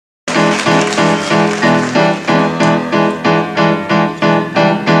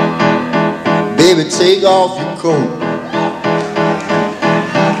Baby, take off your coat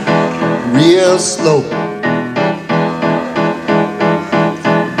real slow.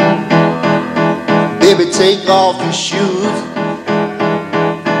 Baby, take off your shoes.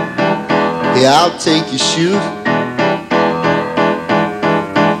 Yeah, I'll take your shoes.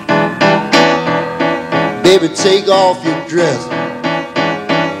 Baby, take off your dress.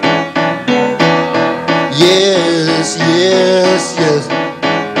 Yes, yes, yes.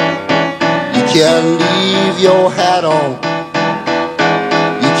 You can't leave your hat on.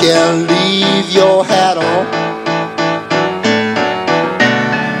 You can't leave your hat on.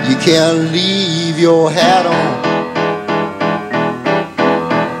 You can't leave your hat on.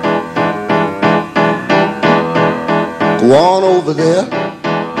 Go on over there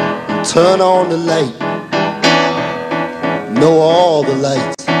and turn on the light. Know all the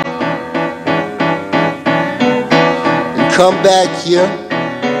lights. And come back here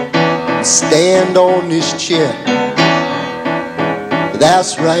and stand on this chair.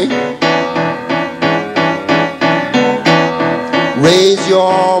 That's right. Raise your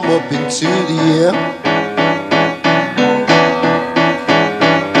arm up into the air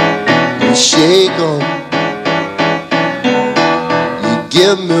and shake 'em. You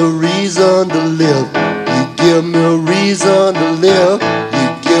give me a reason to live. You give me a reason to live. You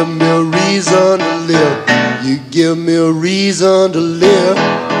give me a reason to live. You give me a reason to live.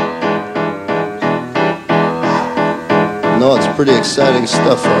 No, it's pretty exciting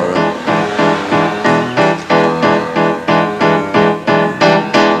stuff, all right.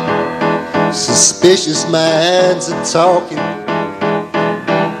 Suspicious minds are talking.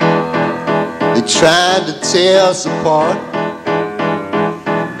 They're trying to tear us apart.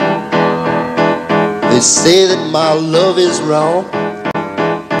 They say that my love is wrong,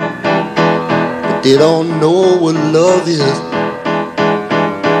 but they don't know what love is.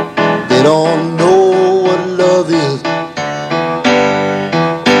 They don't know what love is.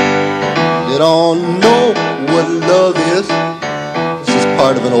 They don't know what love is. This is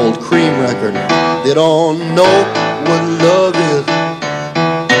part of an old Cream record. They don't know what love is.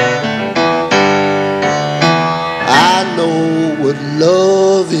 I know what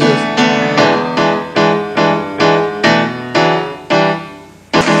love is.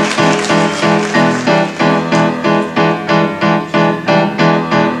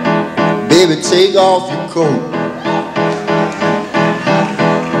 Baby, take off your coat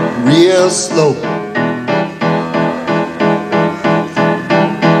real slow.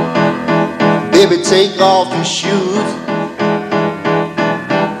 Baby, take off your shoes.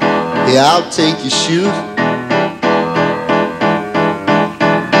 Yeah, I'll take your shoes.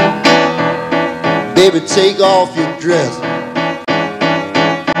 Baby, take off your dress.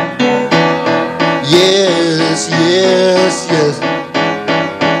 Yes, yes, yes.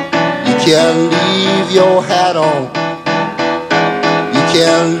 You can't leave your hat on. You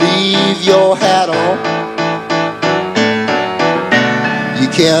can't leave your hat on. You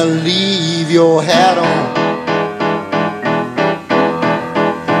can't leave your hat on.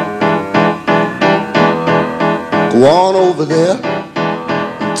 Go on over there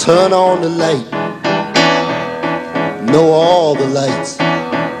and turn on the light. Know all the lights.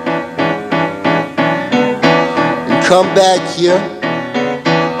 And come back here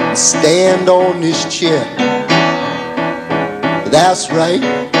and stand on this chair. That's right.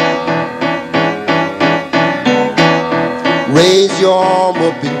 Raise your arm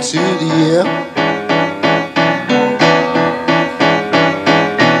up into the air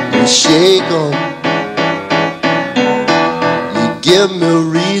and shake 'em. You give me a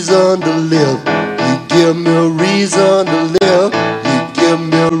reason to live. You give me a reason to live. You give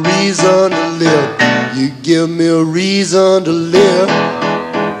me a reason to live. You give me a reason to live.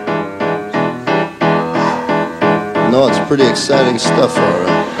 No, it's pretty exciting stuff, all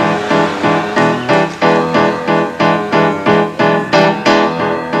right.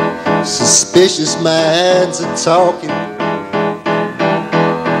 Suspicious minds are talking.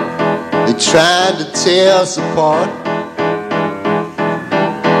 They're trying to tear us apart.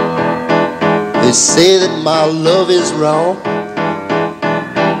 They say that my love is wrong,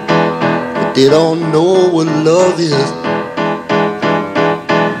 but they don't know what love is.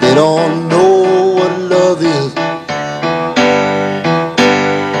 They don't know what love is.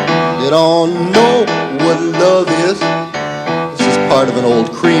 They don't know what love is. This is part of an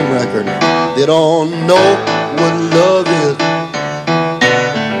old Cream record. They don't know what love is.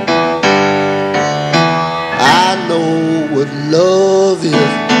 I know what love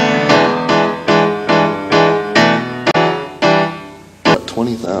is.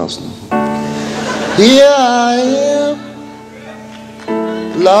 20,000. Here I am,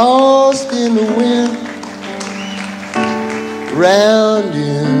 lost in the wind, round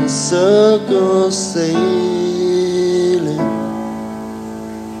in circles sailing,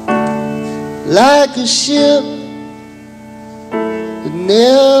 like a ship that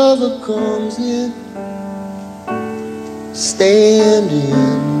never comes in,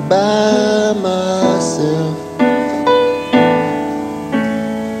 standing by myself,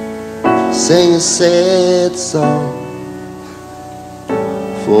 sing a sad song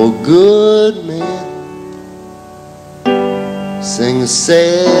for a good man, sing a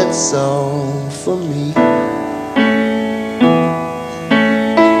sad song for me,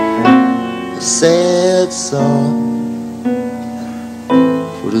 a sad song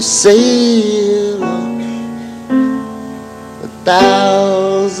for the sailor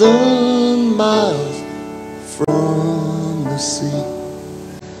 1,000 miles from the sea.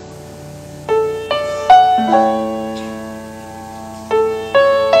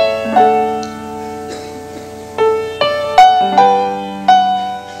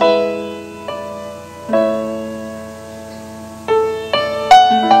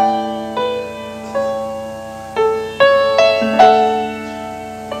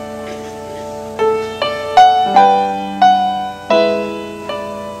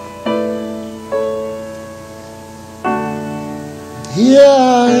 Here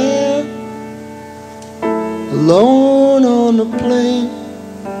I am, alone on the plain.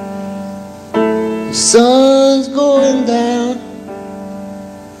 The sun's going down,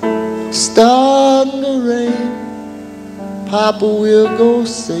 it's starting to rain. Papa will go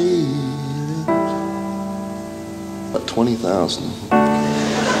sailing. About 20,000.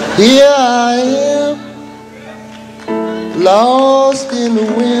 Here I am, lost in the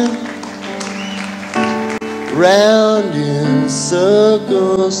wind, round in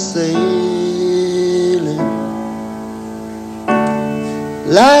circles sailing,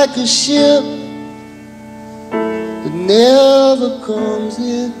 like a ship that never comes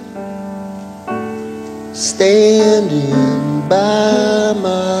in, standing by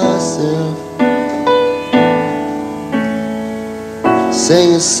myself,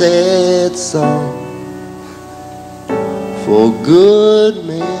 sing a sad song for a good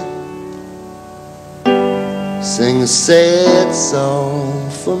man, sing a sad song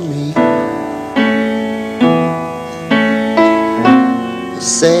for me, a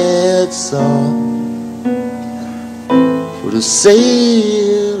sad song for the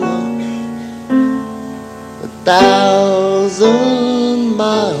sailor 1,000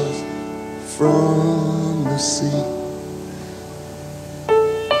 miles from the sea.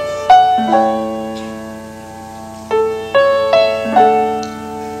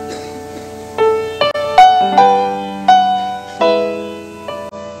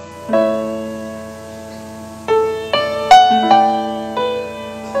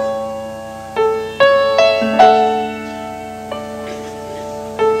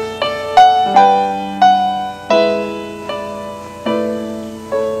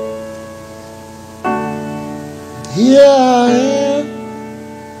 Here I am,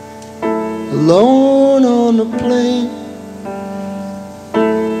 alone on the plain.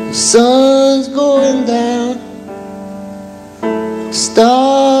 The sun's going down, it's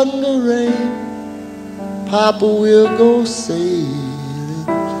starting to rain. Papa will go sailing.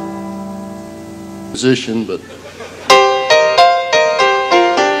 Musician, but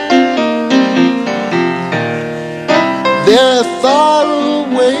very far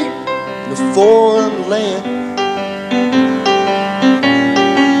away in a foreign land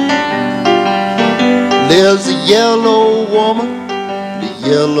there's a yellow woman, and a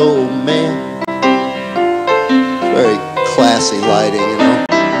yellow man. Very classy lighting, you know.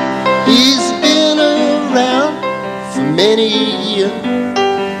 He's been around for many years.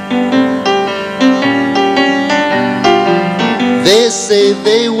 They say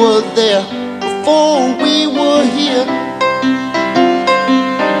they were there before we were here,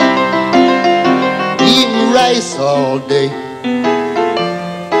 eating rice all day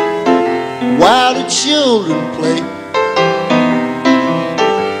while the children play.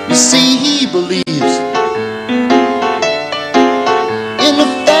 You see, he believes in the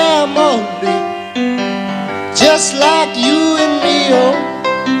family, just like you and me. Oh,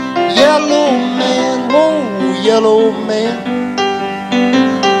 yellow man, oh, yellow man.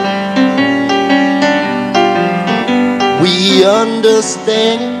 We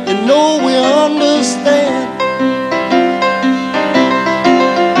understand, you know we understand.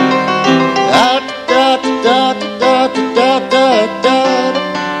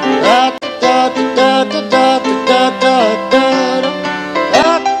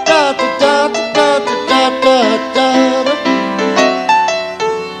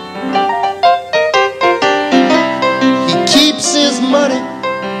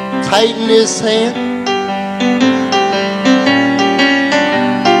 his hand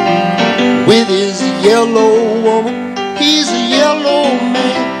with his yellow woman. He's a yellow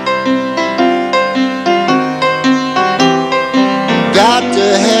man. Got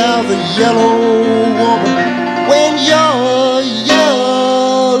to have a yellow woman when you're a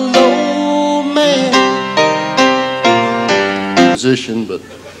yellow man. Musician, but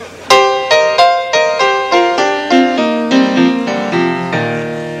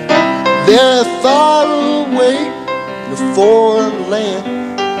very far away in a foreign land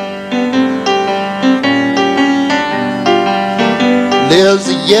lives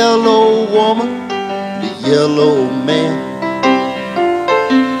a yellow woman, the yellow man.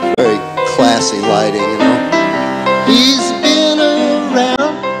 Very classy lighting, you know. He's been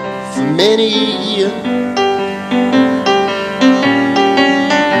around for many years.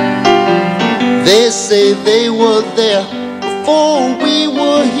 They say they were there before we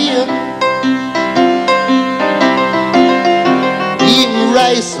were here, eating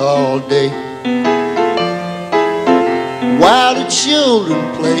rice all day while the children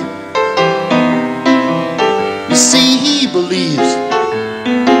play. You see, he believes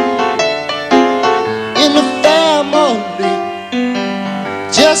in the family,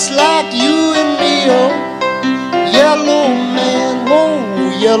 just like you and me. Oh, yellow man, oh,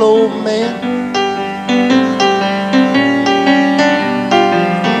 yellow man.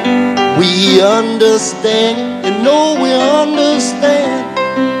 We understand, you know we understand.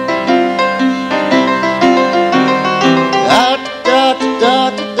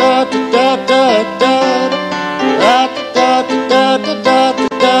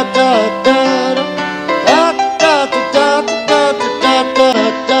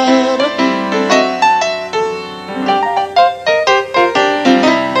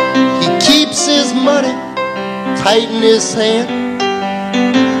 He keeps his money tight in his hand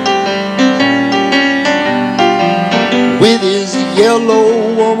with his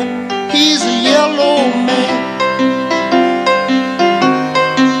yellow woman. He's a yellow man.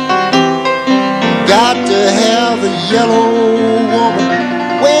 Got to have a yellow woman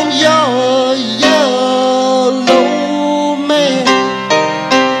when you're a yellow man.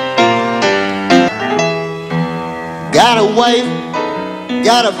 Got a wife,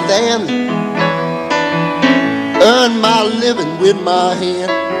 got a family, earn my living with my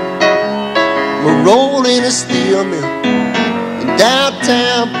hand. I'm rolling a steel mill in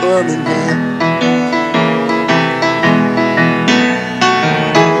downtown Birmingham.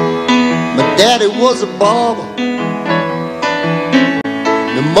 My daddy was a barber,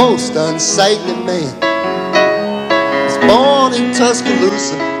 the most unsightly man. He was born in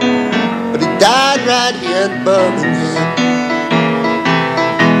Tuscaloosa, but he died right here in Birmingham.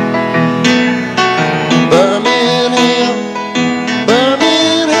 Birmingham,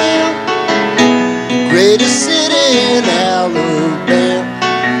 Birmingham, greatest city in Alabama.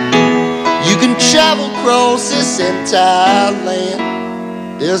 You can travel across this entire land.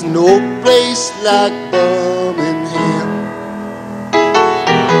 There's no place like Birmingham.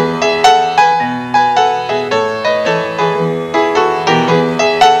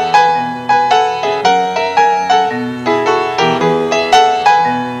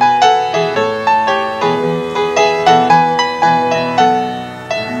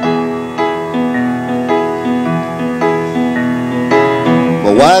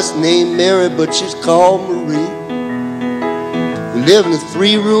 My wife's named Mary, but she's called Marie. We live in a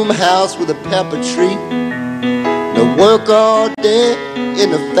 3-room house with a pepper tree. And I work all day in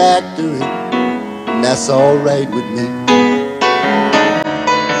the factory, and that's alright with me.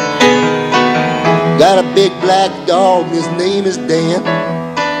 Got a big black dog, his name is Dan.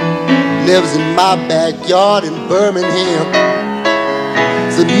 Lives in my backyard in Birmingham.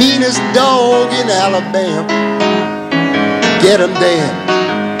 It's the meanest dog in Alabama. Get him, Dan.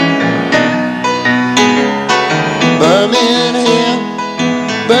 Birmingham,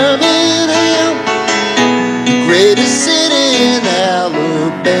 Birmingham, the greatest city in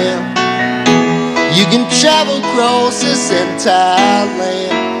Alabama. You can travel across this entire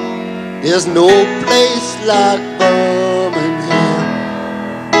land. There's no place like Birmingham.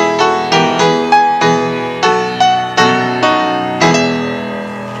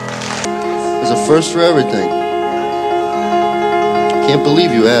 There's a first for everything. Can't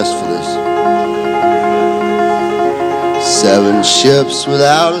believe you asked for this. 7 ships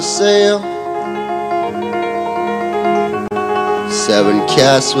without a sail, 7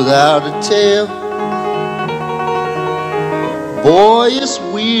 cats without a tail. Boy, it's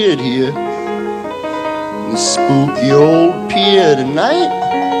weird here in the spooky old pier tonight.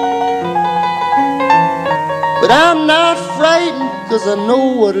 But I'm not frightened, 'cause I know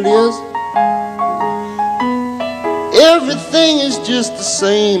what it is. Everything is just the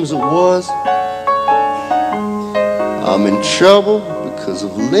same as it was. I'm in trouble because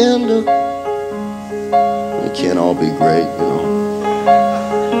of Linda. It can't all be great, you know.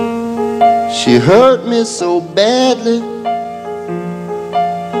 She hurt me so badly.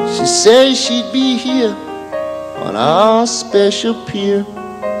 She said she'd be here on our special pier.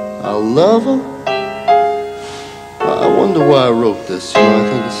 I love her. I wonder why I wrote this. You know, I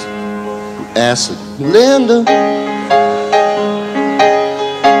think it's acid. Linda,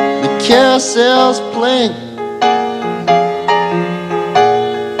 the carousel's playing,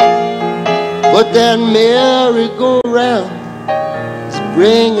 but that merry-go-round is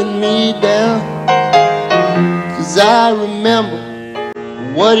bringing me down. 'Cause I remember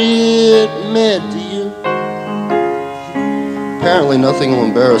what it meant to you. Apparently nothing will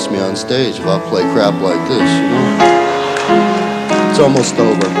embarrass me on stage if I play crap like this, you know. It's almost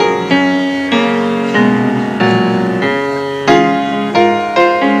over.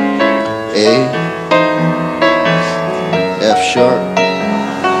 A, F sharp,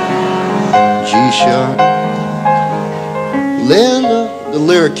 G sharp. Linda, the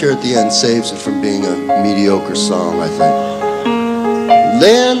lyric here at the end saves it from being a mediocre song, I think.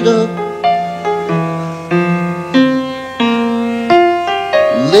 Linda,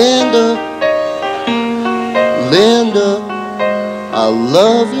 Linda, Linda, I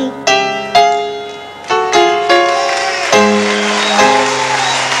love you.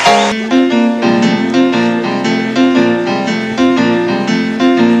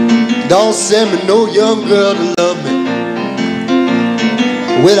 Don't send me no young girl to love me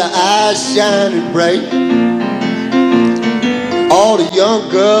with her eyes shining bright. All the young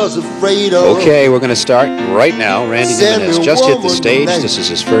girls afraid of. Okay, we're going to start right now. Randy Newman has just hit the stage. This is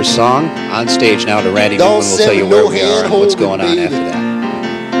his first song. On stage now to Randy Newman. We'll tell you where we are and what's going on after that.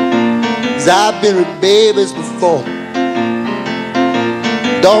 'Cause I've been with babies before.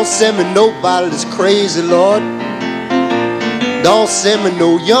 Don't send me nobody that's crazy, Lord. Don't send me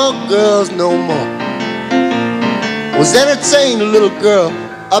no young girls no more. Was entertaining a little girl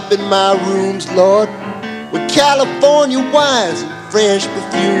up in my rooms, Lord, with California wines and French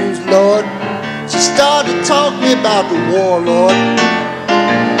perfumes, Lord. She started to talk me about the war, Lord.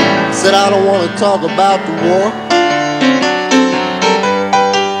 Said I don't want to talk about the war.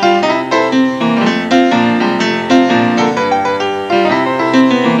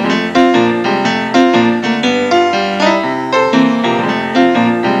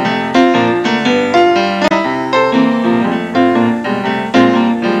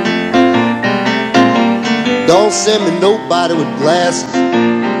 Don't send me nobody with glasses.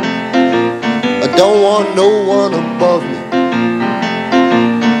 I don't want no one above me.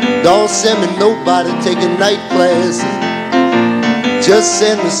 Don't send me nobody taking night classes. Just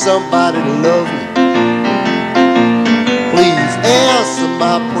send me somebody to love me. Please answer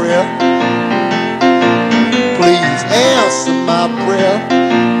my prayer. Please answer my prayer.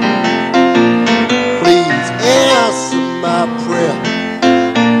 Please answer my prayer.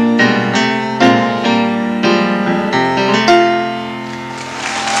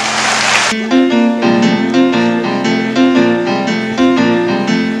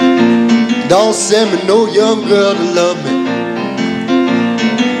 Don't send me no young girl to love me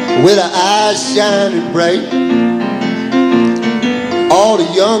with her eyes shining bright. All the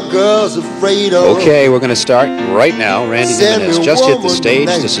young girls afraid of. Okay, we're going to start right now. Randy Newman has just hit the stage.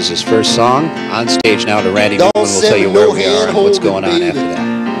 This is his first song. On stage now to Randy Newman. We'll tell you where we are and what's going on after that.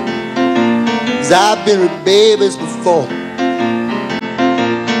 'Cause I've been with babies before.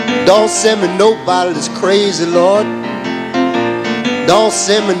 Don't send me nobody that's crazy, Lord. Don't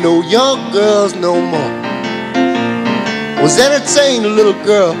send me no young girls no more. Was entertaining a little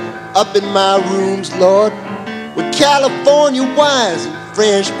girl up in my rooms, Lord, with California wines and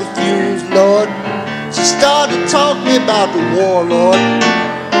French perfumes, Lord. She started to talk me about the war, Lord.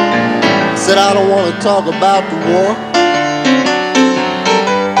 Said I don't want to talk about the war.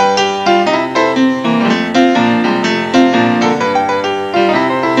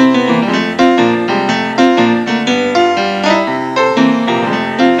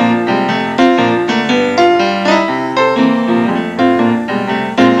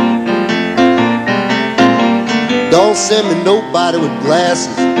 Don't send me nobody with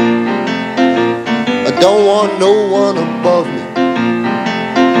glasses. I don't want no one above me.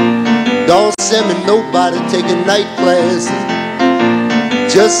 Don't send me nobody taking night classes.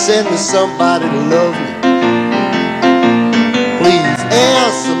 Just send me somebody to love me. Please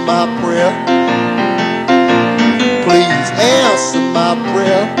answer my prayer. Please answer my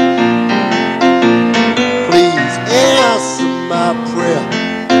prayer. Please answer my prayer.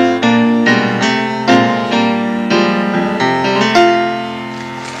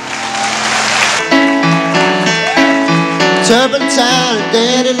 Turpentine and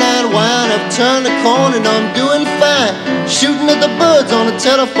dandelion wine. I've turned the corner and I'm doing fine. Shooting at the birds on the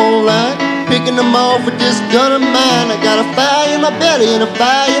telephone line, picking them off with this gun of mine. I got a fire in my belly and a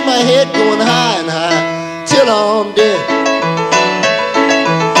fire in my head, going high and high till I'm dead.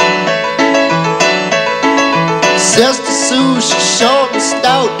 Sister Sue, she's short and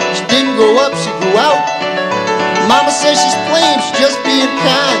stout. She didn't grow up, she grew out. Mama says she's plain, she's just being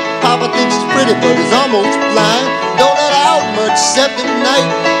kind. Papa thinks she's pretty, but he's almost blind. Don't let her out much except at night,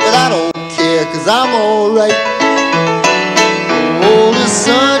 but I don't care, cause I'm alright. Oh, the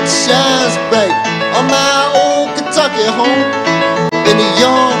sun shines bright on my old Kentucky home, and the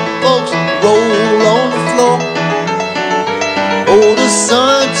young folks roll on the floor. Oh, the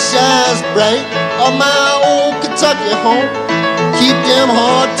sun shines bright on my old Kentucky home. Keep them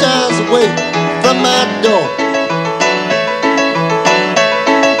hard times away from my door.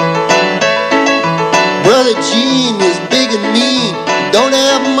 Brother Gene is big and mean, don't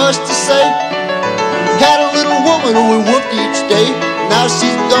have much to say. Had a little woman who we whooped each day, now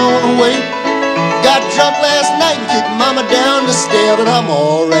she's gone away. Got drunk last night and kicked mama down the stair, but I'm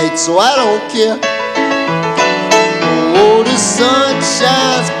alright, so I don't care. Oh, the sun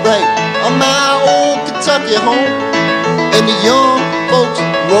shines bright on my old Kentucky home, and the young folks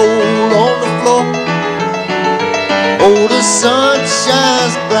roll on the floor. Oh, the sun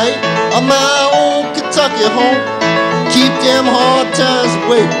shines bright on my old Kentucky home. Keep them hard times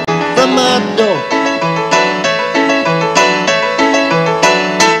away from my door.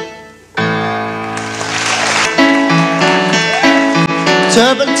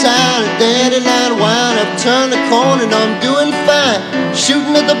 Turpentine and dandelion wine. I've turned the corner and I'm doing fine.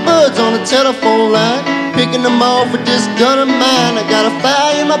 Shooting at the birds on the telephone line, picking them off with this gun of mine. I got a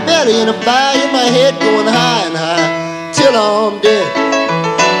fire in my belly and a fire in my head, going high and high till I'm dead.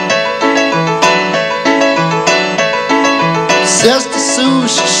 Sister Sue,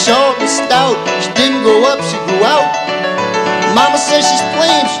 she's short and stout. She didn't grow up, she grew out. Mama says she's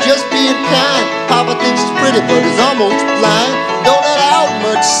plain, she's just being kind. Papa thinks she's pretty, but he's almost blind. Don't let her out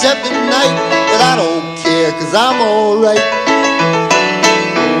much except at night, but I don't care, cause I'm alright.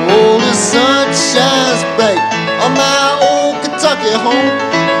 Oh, the sun shines bright on my old Kentucky home,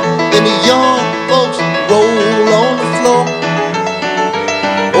 and the young folks roll on the floor.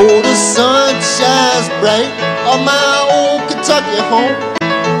 Oh, the sun shines bright on my old Kentucky home.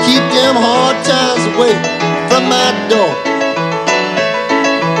 Keep them hard times away from my door.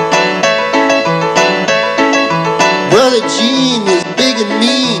 Brother Gene is big and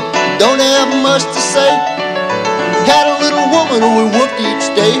mean, don't have much to say. Had a little woman who we whooped each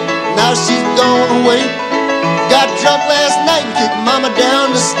day, now she's gone away. Got drunk last night and kicked mama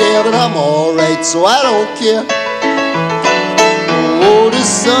down the stair, but I'm alright, so I don't care. Oh, the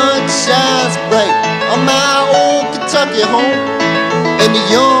sun shines bright on my old Kentucky home, and the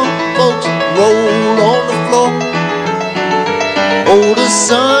young folks roll on the floor. Oh, the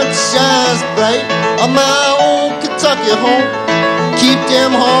sun shines bright on my old Kentucky home. Keep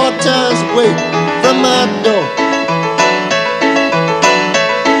them hard times away from my door.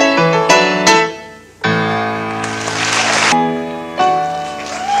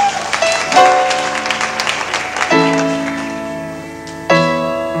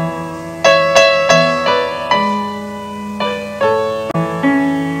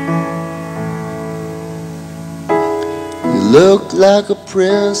 Look like a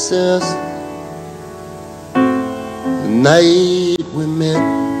princess the night we met,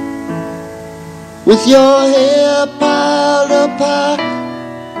 with your hair piled up high.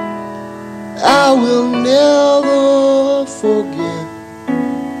 I will never forget.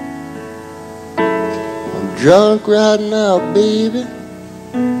 I'm drunk right now, baby,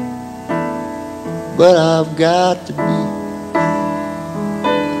 but I've got to be,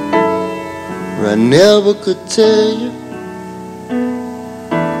 or I never could tell you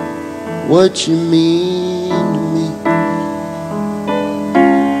what you mean to me.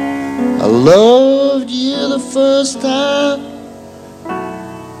 I loved you the first time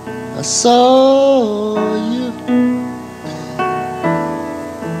I saw you,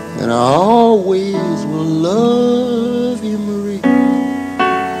 and I always will love you, Marie.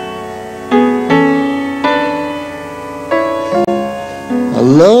 I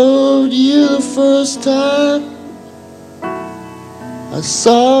loved you the first time I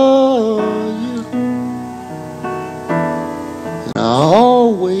saw you, and I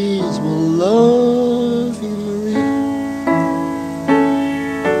always will love you, Marie.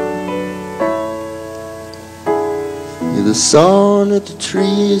 You're the song that the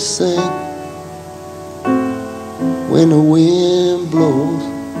trees sing when the wind blows.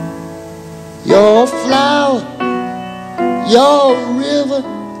 You're a flower, your river,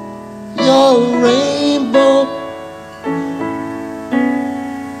 your rainbow.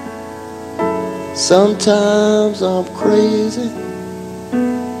 Sometimes I'm crazy,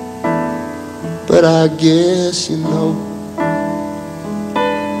 but I guess you know.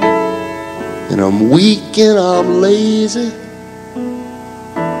 And I'm weak and I'm lazy,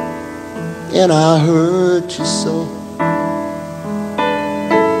 and I hurt you so.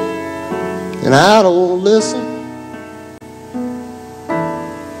 And I don't listen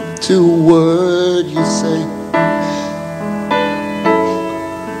to a word you say.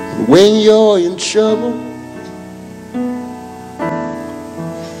 And when you're in trouble,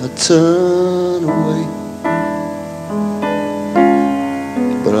 I turn away.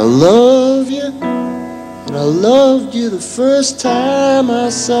 But I love you, and I loved you the first time I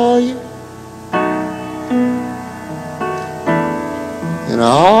saw you. And I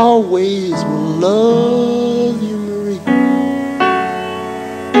always will love you, Marie.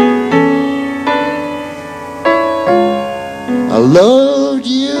 I loved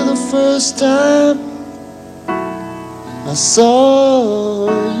you the first time I saw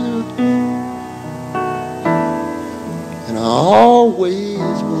you, and I always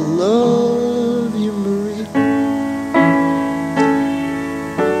will love you, Marie.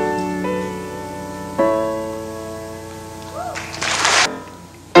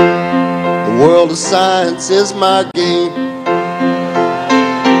 The world of science is my game.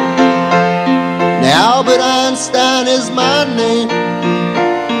 Now Albert Einstein is my name.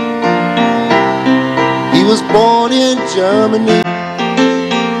 He was born in Germany.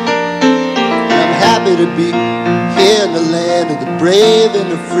 I'm happy to be here in the land of the brave and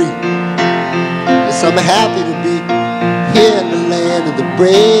the free. Yes, I'm happy to be here in the land of the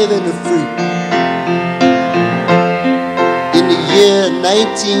brave and the free. In the year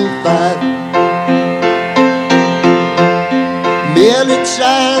 1905, merely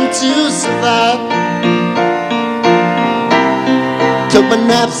trying to survive, took my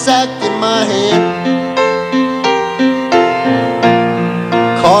knapsack in my hand,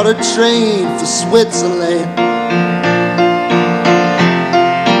 caught a train for Switzerland.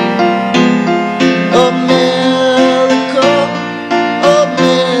 America,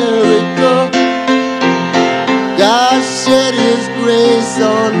 America, God shed His grace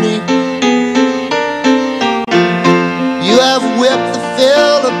on me. You have whipped the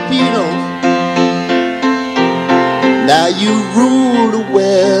Filipinos, now you rule the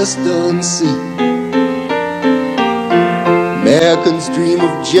Western Sea. Americans dream of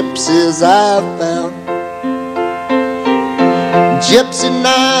gypsies I've found, gypsy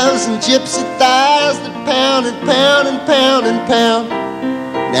knives and gypsy thighs that pound and pound and pound and pound,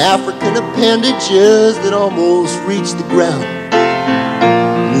 and African appendages that almost reach the ground,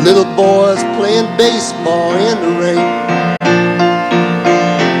 and little boys playing baseball in the rain.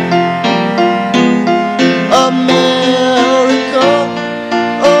 America,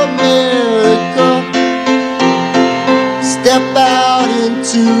 America, step out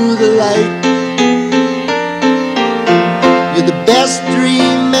into the light. You're the best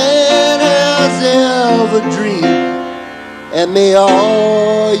dream man has ever dreamed, and may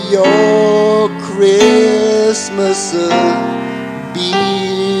all your Christmases be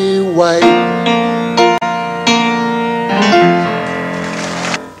white.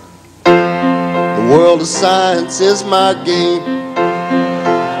 The world of science is my game.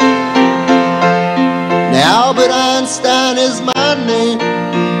 Now Albert Einstein is my name.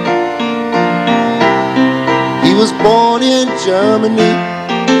 He was born in Germany.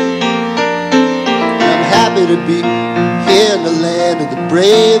 I'm happy to be here in the land of the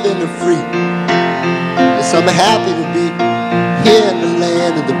brave and the free. Yes, I'm happy to be here in the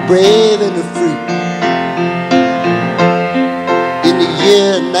land of the brave and the free. In the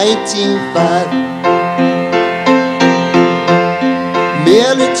year 1905,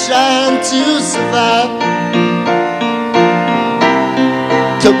 merely trying to survive,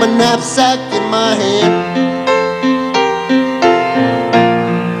 took my knapsack in my hand,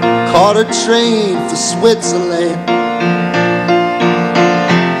 caught a train for Switzerland.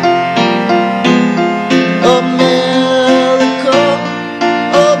 America,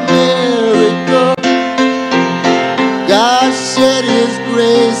 America, God shed His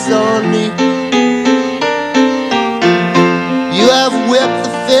grace on me. You have whipped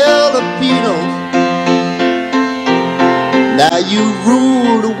the Filipinos, now you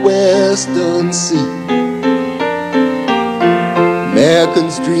rule the Western Sea.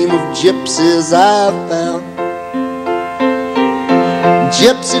 Americans dream of gypsies I've found,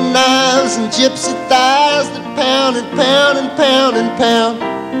 gypsy knives and gypsy thighs that pound and pound and pound and pound,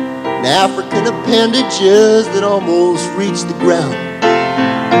 and African appendages that almost reach the ground.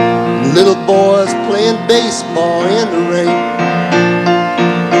 And little boys playing baseball in the rain.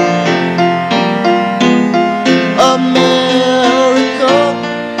 America,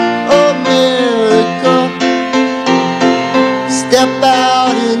 America, step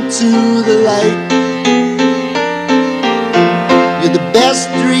out into the light. You're the best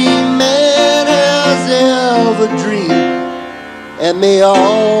dream man has ever dreamed, and may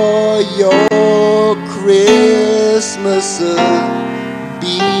all your Christmases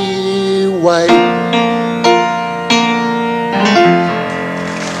be white.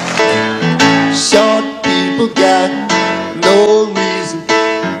 Short people got no reason.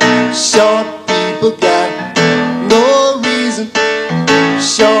 Short people got no reason.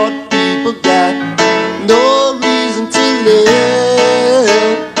 Short people got no reason to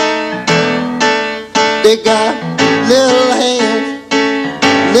live. They got little hands,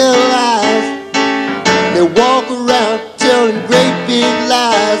 little eyes. They walk around telling great big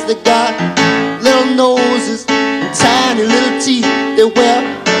lies. They got little noses and tiny little teeth. They wear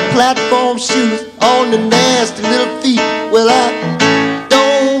platform shoes on the nasty little feet. Well, I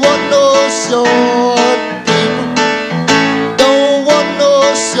don't want no short people. Don't want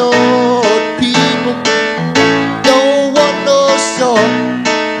no short people. Don't want no short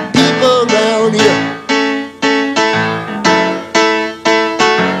people around here.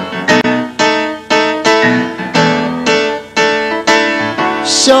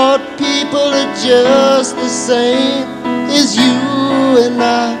 Short people are just the same as you and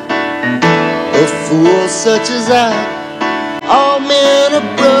I. A fool such as I. All men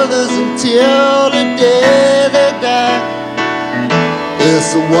are brothers until the day they die.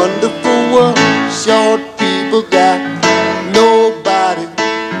 It's a wonderful world. Short people got nobody.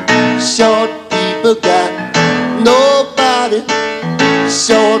 Short people got nobody.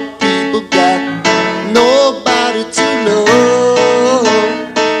 Short people got nobody to love.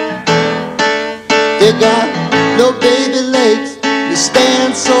 They got no baby legs, they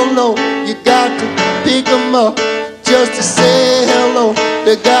stand so low. You got to pick them up just to say hello.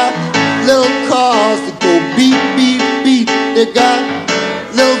 They got little cars that go beep, beep, beep. They got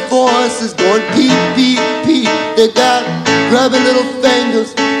little voices going peep, peep, peep. They got grubby little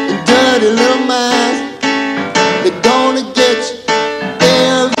fingers and dirty little minds. They're gonna get you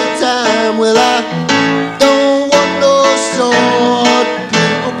every time. Well, I don't want no short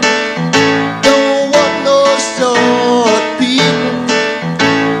people. Don't want no short people.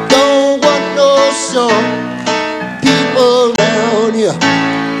 Don't want no short people around here.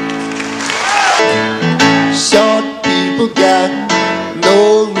 Short people got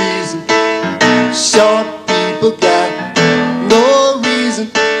no reason. Short people got no reason.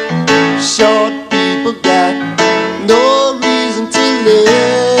 Short people got no reason to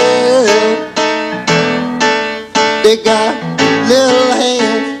live. They got little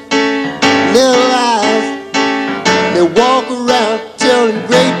hands, little eyes. They walk around telling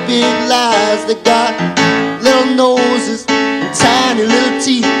great big lies. They got little noses and tiny little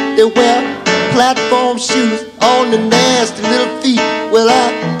teeth. They wear platform shoes on the nasty little feet. Well,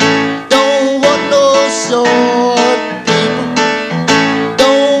 I don't want no short people.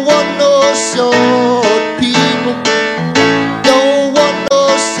 Don't want no short people. Don't want no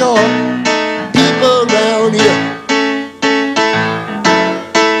short people around here.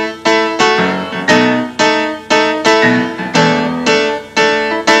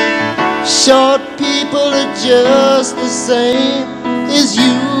 Short people are just the same as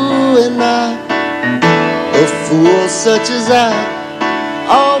you and I. A fool such as I.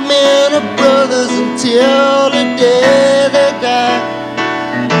 All men are brothers until the day they die.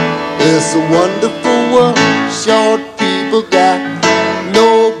 It's a wonderful world. Short people got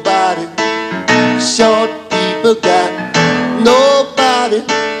nobody. Short people got nobody.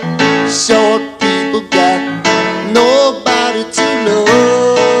 Short people got nobody to love.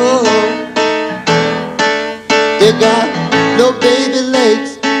 They got no baby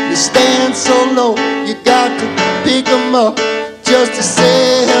legs, they stand so low. You got to pick them up just to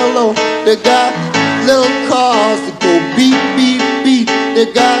say hello. They got little cars that go beep, beep, beep.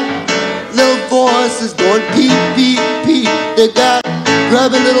 They got little voices going peep, peep, peep. They got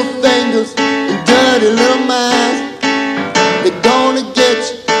grubby little fingers and dirty little minds. They're gonna get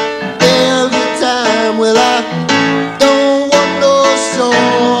you every time. Well, I don't want no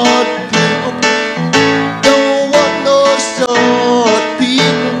short people. Don't want no short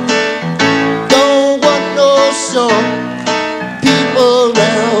people. Don't want no short people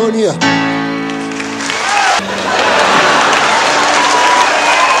around here.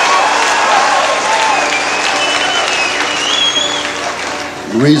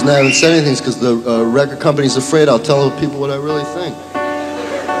 The reason I haven't said anything is because the record company's afraid I'll tell people what I really think.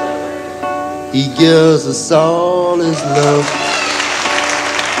 He gives us all his love.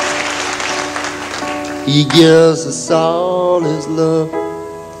 He gives us all his love.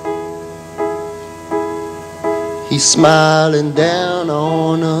 He's smiling down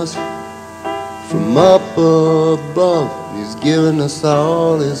on us from up above. He's giving us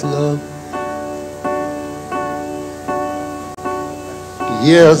all his love. He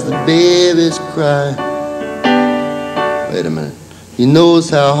hears the babies cry. Wait a minute. He knows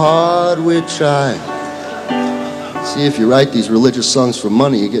how hard we try. See, if you write these religious songs for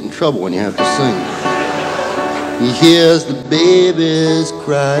money, you get in trouble when you have to sing. He hears the babies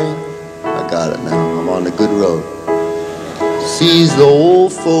cry. I got it now. I'm on the good road. Sees the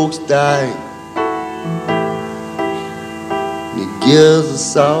old folks die. He gives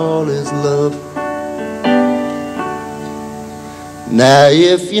us all his love. Now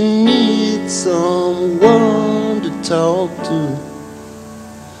if you need someone to talk to,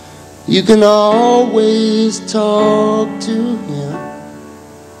 you can always talk to him.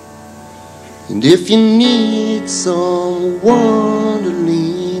 And if you need someone to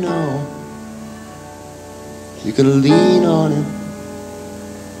lean on, you can lean on him.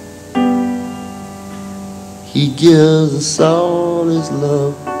 He gives us all his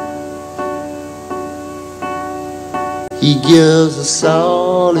love. He gives us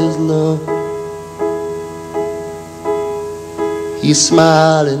all his love. He's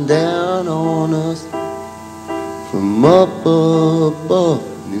smiling down on us from up above.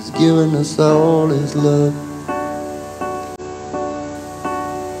 He's giving us all his love.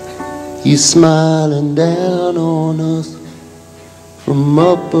 He's smiling down on us from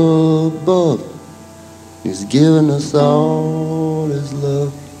up above. He's giving us all his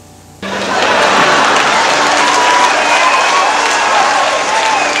love.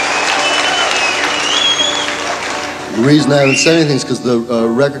 The reason I haven't said anything is because the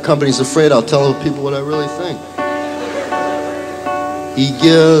record company's afraid I'll tell people what I really think. He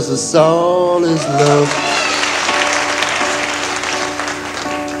gives us all his love.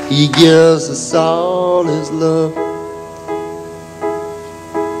 He gives us all his love.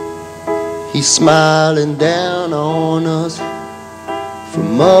 He's smiling down on us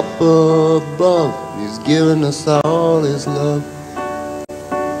from up above. He's giving us all his love.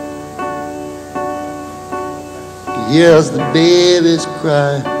 He hears the babies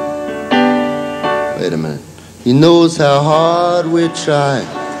cry. Wait a minute. He knows how hard we try.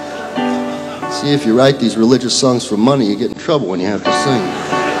 See, if you write these religious songs for money, you get in trouble when you have to sing.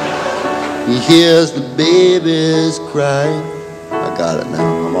 He hears the babies cry. I got it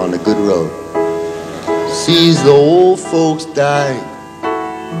now. I'm on the good road. Sees the old folks die.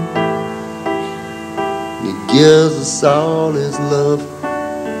 He gives us all his love.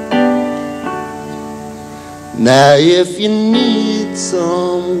 Now if you need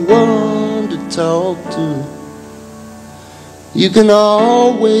someone to talk to, you can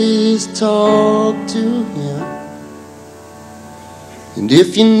always talk to him. And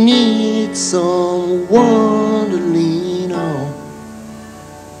if you need someone to lean on,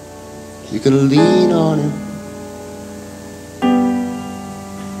 you can lean on him.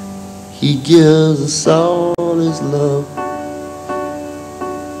 He gives us all his love.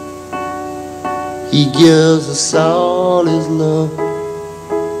 He gives us all his love.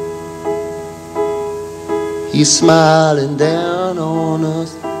 He's smiling down on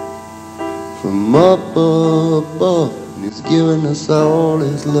us from up above. He's giving us all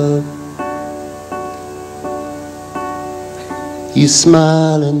his love. He's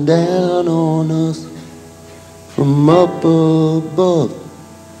smiling down on us from up above.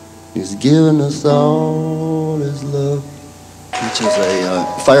 He's giving us all his love. Which is a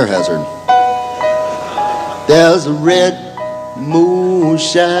fire hazard. There's a red moon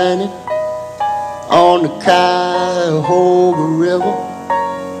shining on the Cuyahoga River,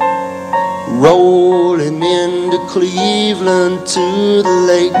 rolling into Cleveland to the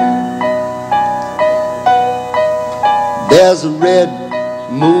lake. There's a red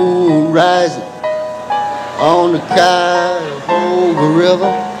moon rising on the Cuyahoga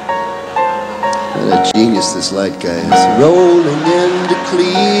River. What a genius this light guy is. Rolling into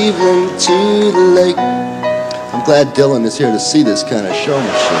Cleveland to the lake. I'm glad Dylan is here to see this kind of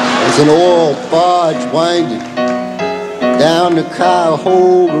showmanship. There's an oil barge winding down the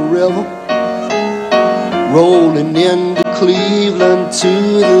Cuyahoga River, rolling into Cleveland to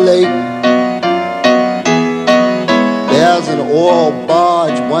the lake. There's an oil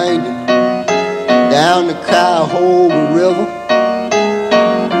barge winding down the Cuyahoga River,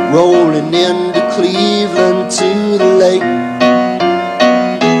 rolling into Cleveland to the lake.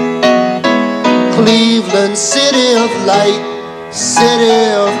 Cleveland, city of light,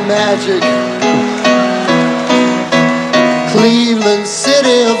 city of magic. Cleveland,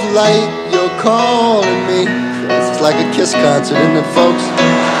 city of light, you're calling me. It's like a Kiss concert, isn't it, folks?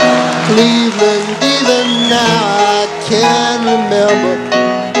 Cleveland, even now I can remember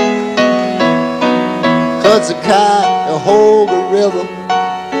Cuyahoga River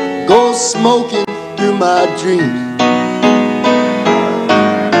goes smoking through my dreams.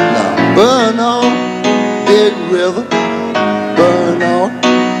 Now burn on, big river, burn on.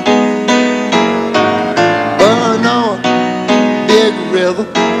 Burn on, big river,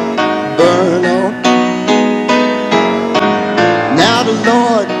 burn on. Now the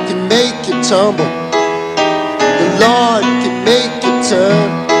Lord can make you tumble, the Lord can make you turn,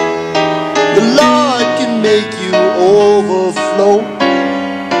 the Lord can make you overflow,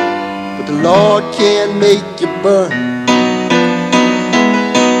 but the Lord can't make you burn.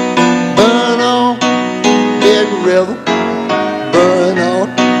 Burn on, big river, burn on.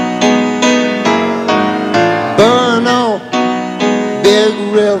 Burn on, big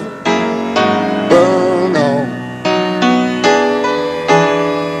river, burn on.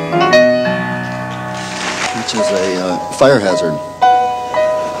 Which is a fire hazard.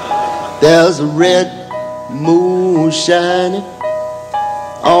 There's a red moon shining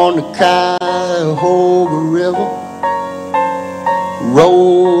on the Cuyahoga River,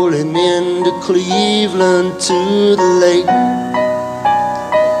 rolling into Cleveland to the lake.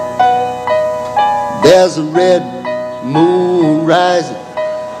 There's a red moon rising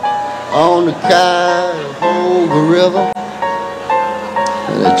on the Cuyahoga River.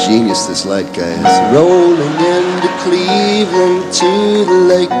 And a genius, this light guy is. Rolling into Cleveland to the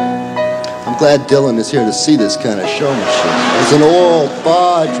lake. I'm glad Dylan is here to see this kind of showmanship. There's an oil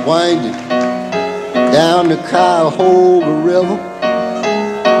barge winding down the Cuyahoga River,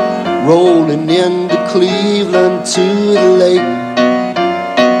 rolling into Cleveland to the lake.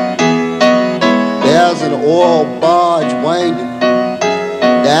 There's an oil barge winding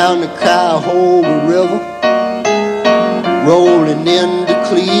down the Cuyahoga River, rolling into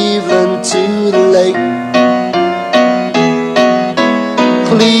Cleveland to the lake.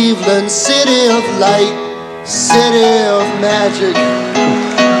 Cleveland, city of light, city of magic.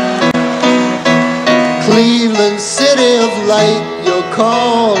 Cleveland, city of light, you're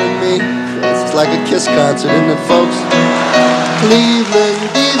calling me. It's like a Kiss concert, isn't it, folks? Cleveland,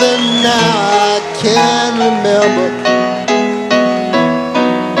 even now I can remember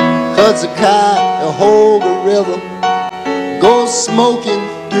Cuyahoga River goes smoking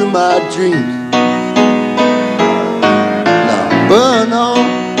through my dreams. Now burn on,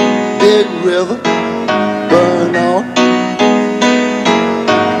 big river, burn on.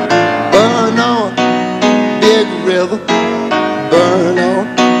 Burn on, big river, burn on.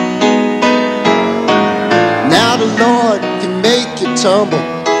 Now the Lord can make you tumble,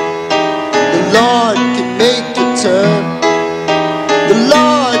 the Lord can make you turn, the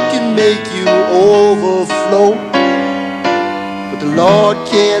Lord can make you overflow, but the Lord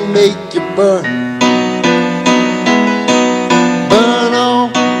can't make you burn. Burn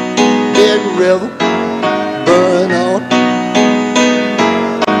on, big river, burn on.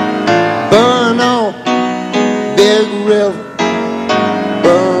 Burn on, big river,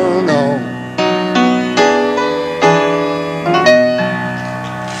 burn on.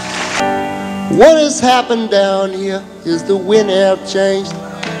 What has happened down here is the wind have changed.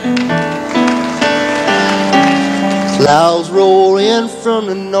 Clouds roll in from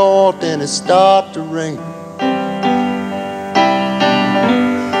the north and it start to rain.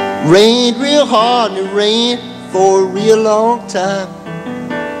 Rained real hard and it rained for a real long time.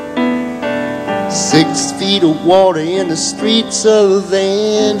 6 feet of water in the streets of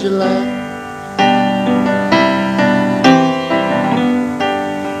Evangeline.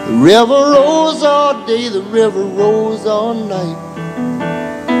 The river rolls all day, the river rolls all night.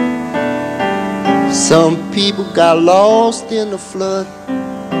 Some people got lost in the flood,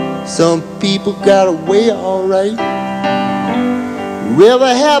 some people got away all right. The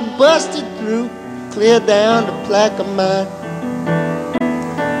river had busted through, clear down to Plaquemine.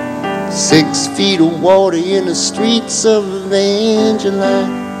 6 feet of water in the streets of Evangeline.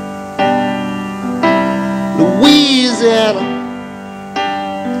 Louisiana,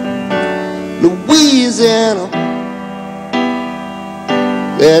 Louisiana,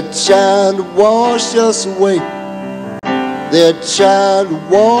 they're trying to wash us away. They're trying to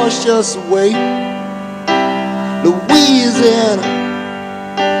wash us away. Louisiana,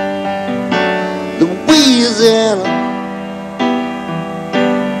 Louisiana,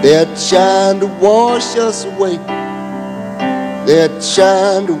 they're trying to wash us away. They're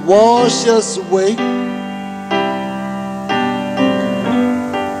trying to wash us away.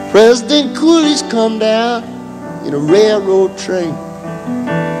 President Coolidge come down in a railroad train.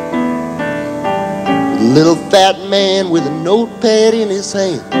 A little fat man with a notepad in his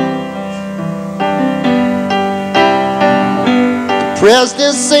hand. The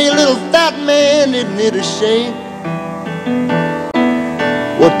president say, little fat man, isn't it a shame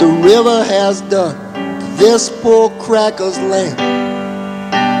what the river has done to this poor cracker's land?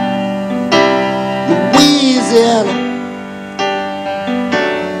 Louisiana,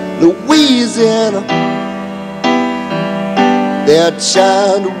 Louisiana, they're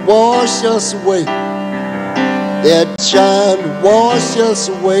trying to wash us away. They're trying to wash us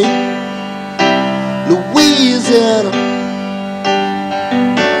away. Louisiana,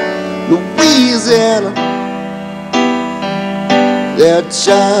 Louisiana, they're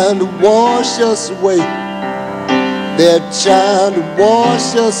trying to wash us away. They're trying to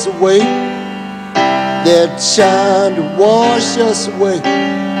wash us away. They're trying to wash us away.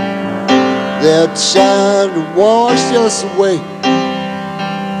 They're trying to wash us away.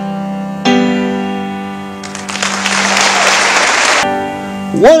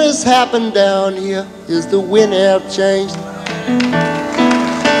 What has happened down here is the wind have changed.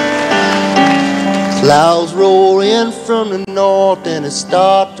 Clouds roll in from the north and it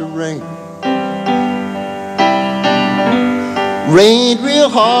start to rain. Rained real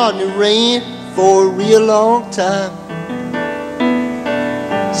hard and it rained for a real long time.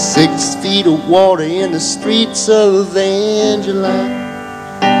 6 feet of water in the streets of Evangeline.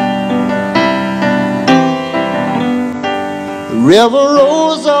 The river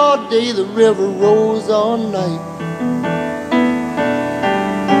rolls all day, the river rolls all night.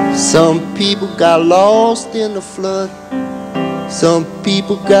 Some people got lost in the flood. Some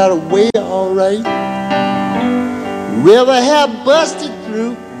people got away all right. The river had busted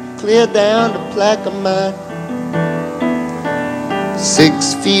through, clear down to Plaquemine.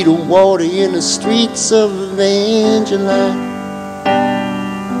 6 feet of water in the streets of Evangeline.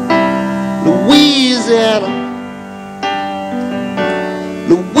 Louisiana,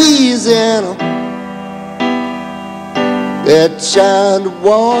 Louisiana, they're trying to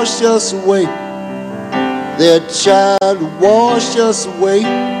wash us away. They're trying to wash us away.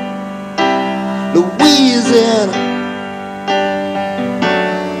 Louisiana,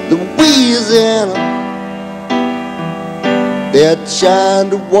 Louisiana, they're trying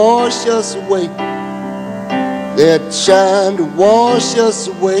to wash us away. They're trying to wash us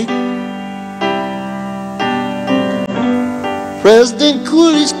away. President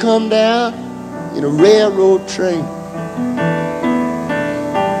Coolidge come down in a railroad train.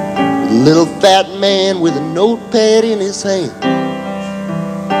 A little fat man with a notepad in his hand.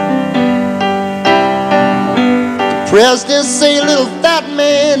 The president say, little fat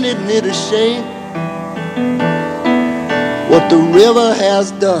man, isn't it a shame what the river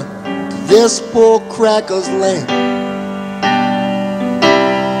has done to this poor cracker's land?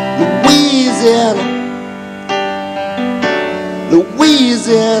 Louisiana,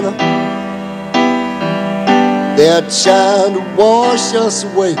 Louisiana, they're trying to wash us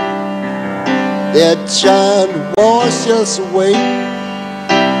away. They're trying to wash us away.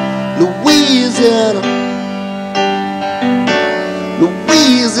 Louisiana,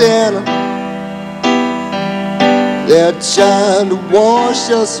 Louisiana, they're trying to wash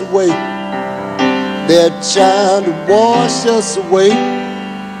us away. They're trying to wash us away.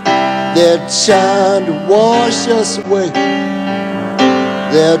 They're trying to wash us away.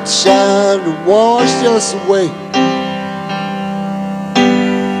 They're trying to wash us away.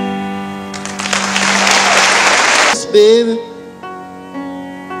 Yes, baby,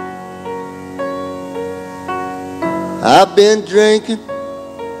 I've been drinking.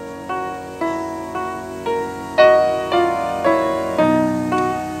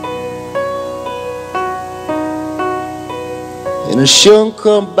 And I shouldn't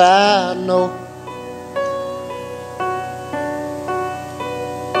come by, no.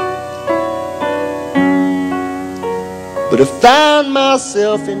 But I found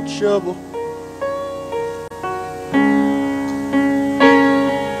myself in trouble,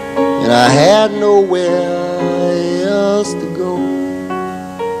 and I had nowhere else to go.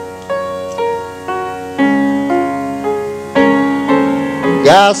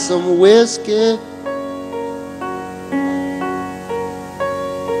 Got some whiskey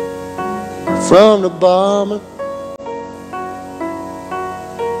from the barman.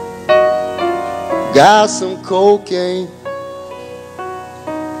 Got some cocaine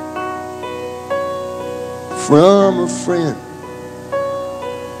from a friend.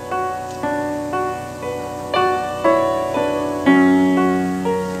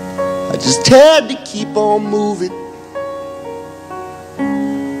 just had to keep on moving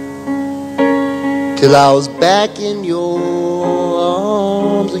till I was back in your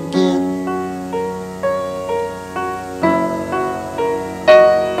arms again.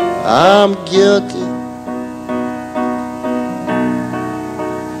 I'm guilty,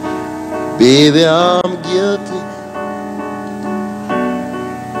 baby, I'm guilty.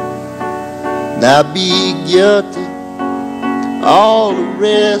 Now be guilty all the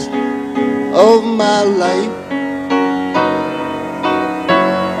rest of my life.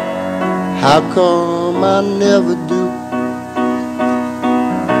 How come I never do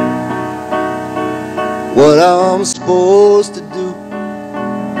what I'm supposed to do?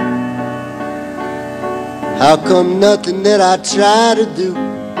 How come nothing that I try to do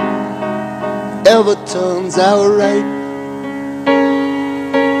ever turns out right?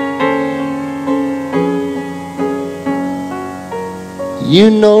 You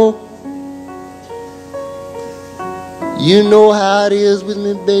know how it is with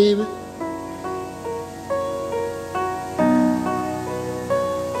me, baby.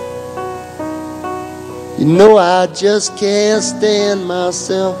 You know I just can't stand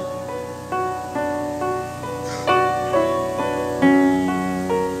myself.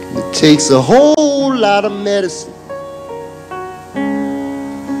 It takes a whole lot of medicine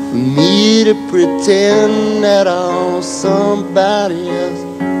for me to pretend that I'm somebody else.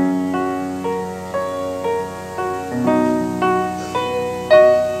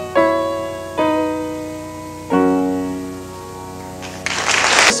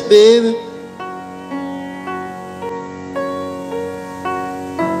 Yes, baby,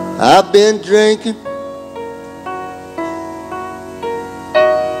 I've been drinking,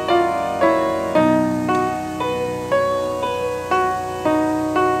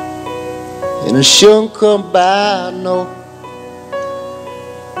 and I shouldn't come by, no.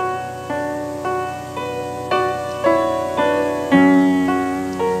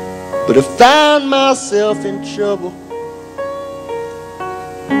 But I found myself in trouble,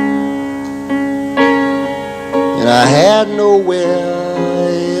 and I had nowhere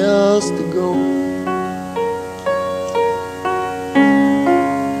else to go.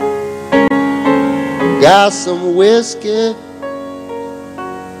 Got some whiskey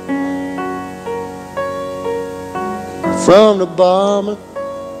from the barman,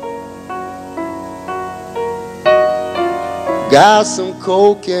 got some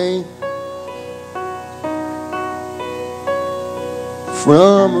cocaine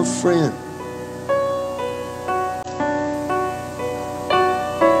from a friend.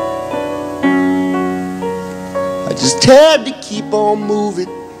 I just had to keep on moving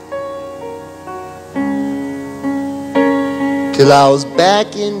till I was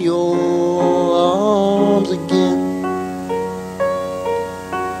back in your arms again.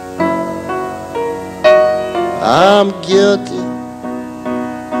 I'm guilty,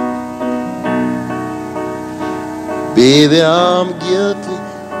 baby, I'm guilty.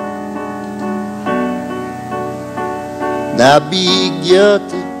 Now be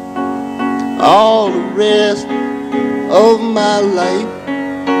guilty all the rest of my life.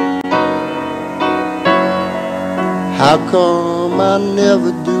 How come I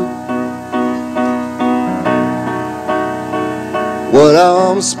never do what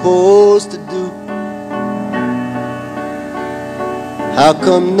I'm supposed to do? How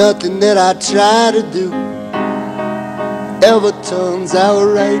come nothing that I try to do ever turns out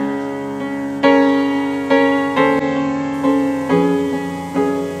right?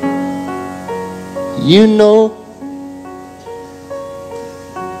 You know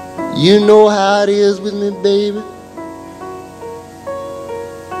how it is with me, baby.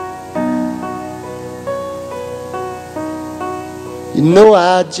 You know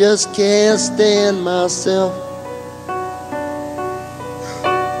I just can't stand myself.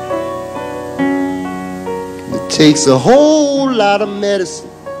 It takes a whole lot of medicine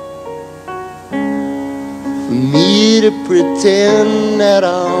for me to pretend that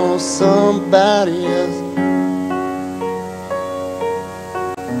I'm somebody else.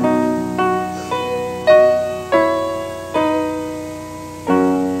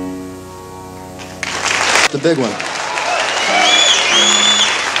 The big one.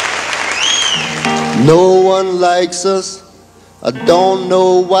 No one likes us, I don't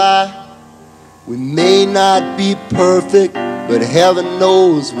know why. We may not be perfect, but heaven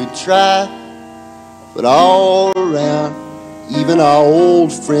knows we try. But all around, even our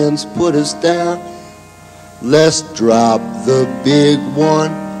old friends put us down. Let's drop the big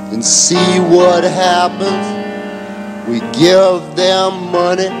one and see what happens. We give them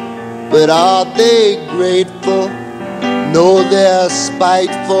money, but are they grateful? know they're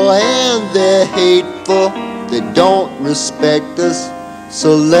spiteful and they're hateful. They don't respect us,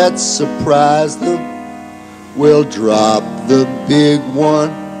 so let's surprise them. We'll drop the big one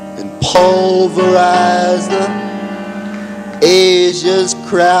and pulverize them. Asia's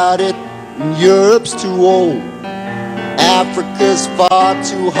crowded and Europe's too old. Africa's far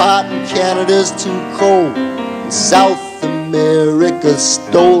too hot and Canada's too cold. And South America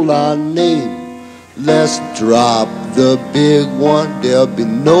stole our name. Let's drop the big one. There'll be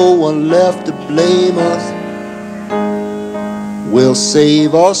no one left to blame us. We'll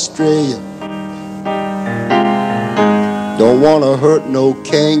save Australia. Don't want to hurt no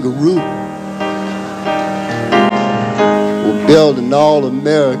kangaroo. We'll build an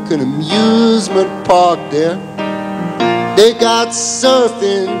all-American amusement park there. They got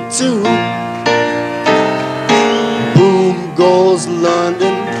surfing too. Boom goes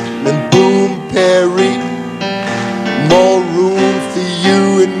London and boom Paris. More room for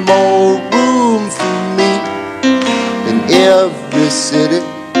you and more room for me. In every city,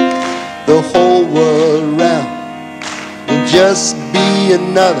 the whole world round, will just be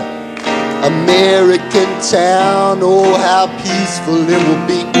another American town. Oh, how peaceful it will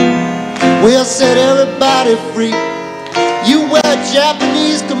be. We'll set everybody free. You wear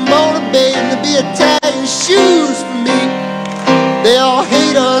Japanese kimono, babe, and there'll be Italian shoes for me. They all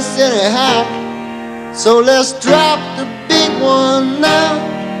hate us anyhow, so let's drop the big one now.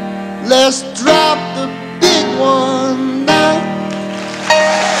 Let's drop the big one now.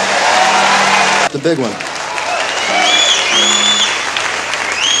 The big one.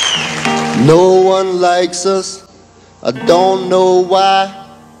 No one likes us, I don't know why.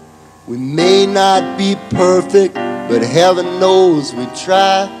 We may not be perfect, but heaven knows we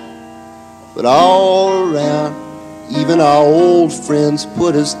try. But all around, even our old friends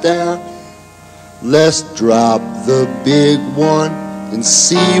put us down. Let's drop the big one and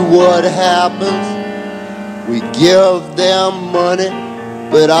see what happens. We give them money,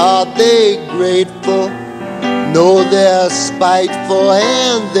 but are they grateful? No, they're spiteful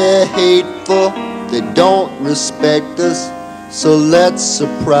and they're hateful. They don't respect us, so let's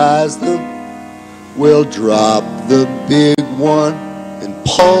surprise them. We'll drop the big one and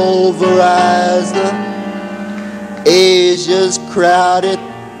pulverize them. Asia's crowded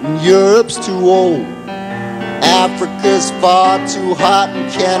and Europe's too old. Africa's far too hot and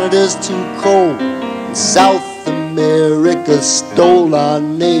Canada's too cold. And South America stole our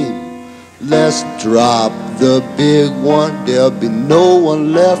name. Let's drop the big one. There'll be no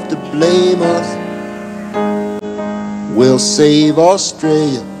one left to blame us. We'll save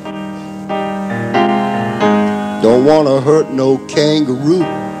Australia. Don't want to hurt no kangaroo.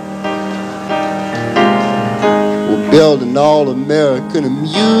 We'll build an all-American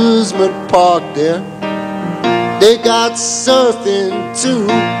amusement park there. They got surfing too.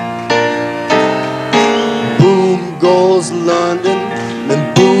 Boom goes London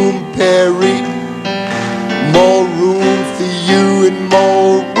and boom Paris. More room for you and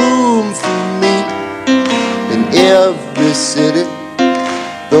more room for me. In every city,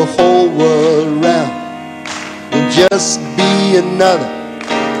 the whole world round, just be another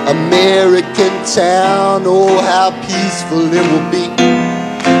American town. Oh, how peaceful it will be.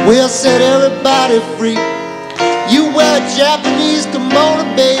 We'll set everybody free. You wear Japanese kimono,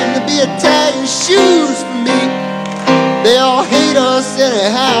 babe, and there'll be Italian shoes for me. They all hate us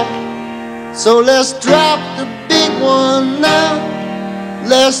anyhow, so let's drop the big one now.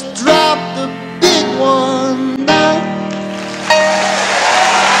 Let's drop the big one now.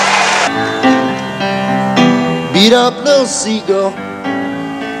 Beat up little seagull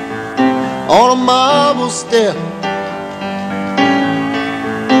on a marble step,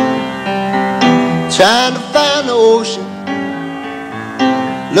 trying to find the ocean,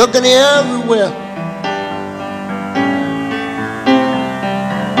 looking everywhere.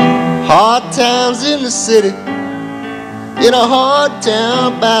 Hard times in the city, in a hard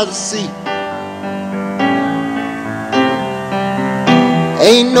town by the sea.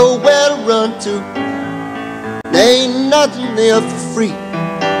 Ain't nowhere to run to, there ain't nothing there for free.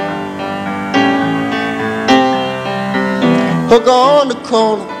 Hook on the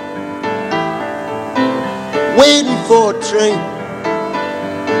corner, waiting for a train.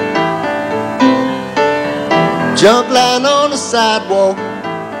 Jump line on the sidewalk,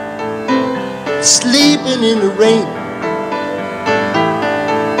 sleeping in the rain.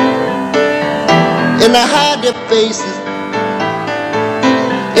 And they hide their faces,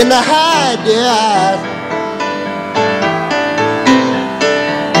 and they hide their eyes,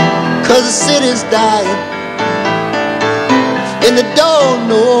 'cause the city's dying, and they don't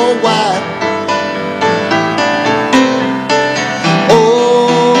know why.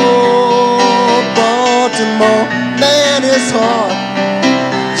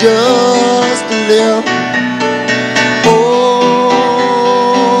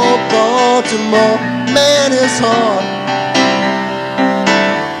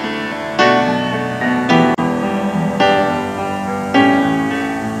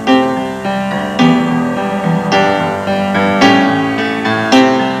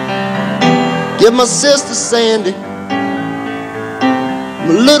 Give my sister Sandy,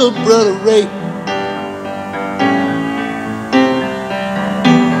 my little brother Ray.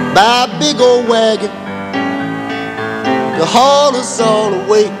 Buy a big old wagon to haul us all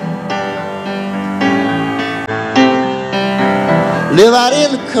away. Live out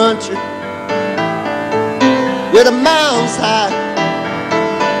in the country where the mountains high.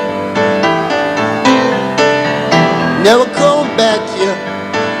 Never come back here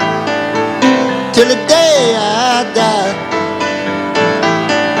till the day I die.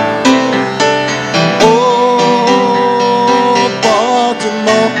 Oh,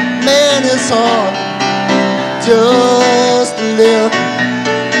 Baltimore, man, it's hard just to live.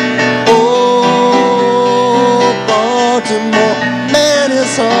 Oh, Baltimore, man,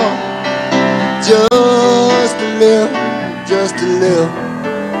 it's hard just to live, just to live.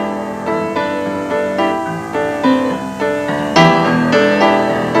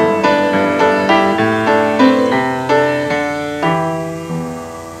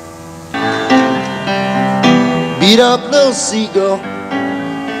 Beat up little seagull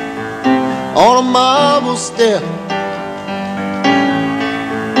on a marble step,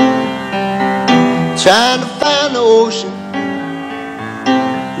 trying to find the ocean,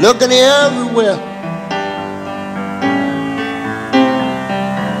 looking everywhere.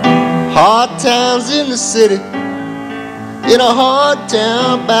 Hard times in the city, in a hard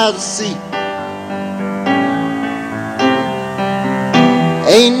town by the sea.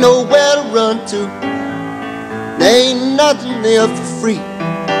 Ain't nowhere to run to, there ain't nothing there for free.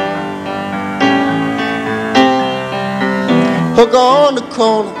 Hook on the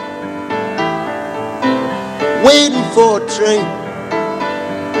corner, waiting for a train.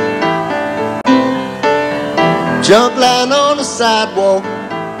 Junk lying on the sidewalk,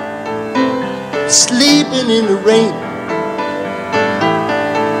 sleeping in the rain.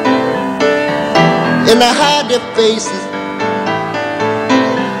 And they hide their faces,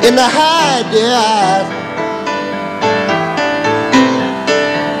 and they hide their eyes,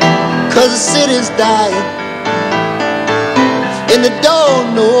 'cause the city's dying, and they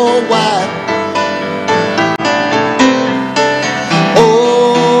don't know why. Oh,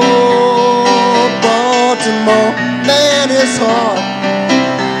 Baltimore, man, it's hard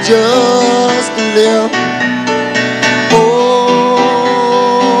just to live.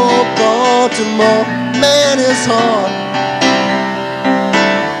 Oh, Baltimore, man, it's hard.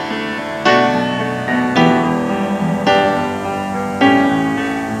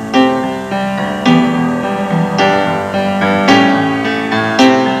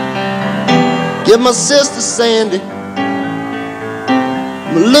 Give my sister Sandy,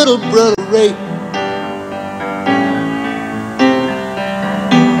 my little brother Ray.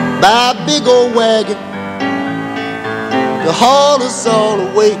 Buy a big old wagon to haul us all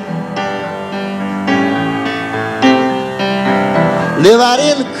away. Live out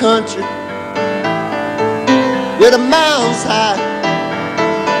in the country where the mountains high.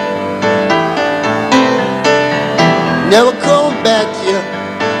 Never come back here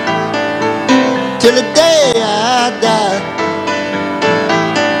till the day I die.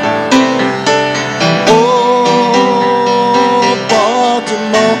 Oh,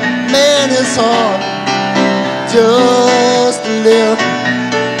 Baltimore, man, it's hard just to live.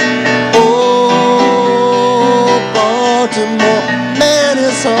 Oh, Baltimore, man,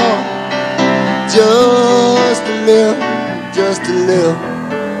 it's hard just to live, just to live.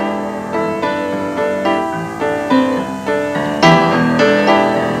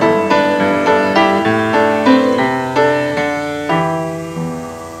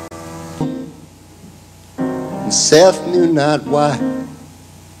 Seth knew not why,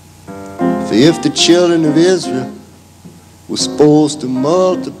 for if the children of Israel were supposed to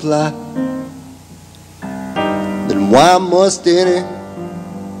multiply, then why must any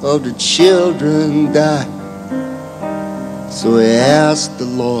of the children die? So he asked the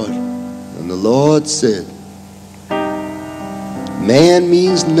Lord, and the Lord said, man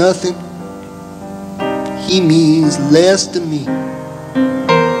means nothing, he means less to me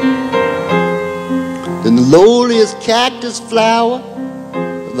than the lowliest cactus flower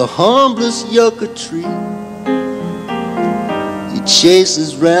or the humblest yucca tree. He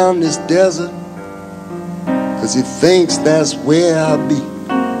chases round this desert 'cause he thinks that's where I'll be.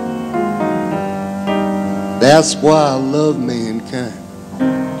 That's why I love mankind.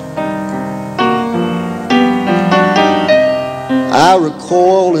 I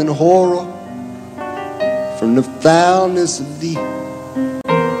recoil in horror from the foulness of thee,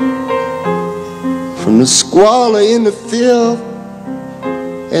 from the squalor and the filth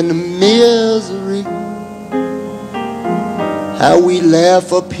and the misery. How we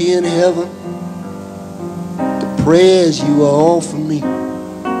laugh up here in heaven prayers you offer me.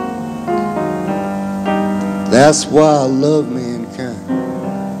 That's why I love mankind.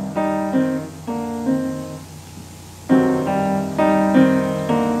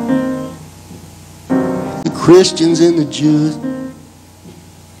 The Christians and the Jews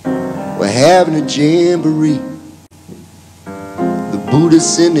were having a jamboree. The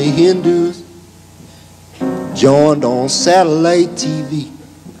Buddhists and the Hindus joined on satellite TV.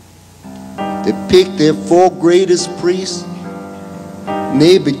 They picked their 4 greatest priests and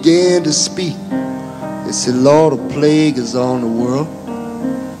they began to speak. They said, Lord, a plague is on the world.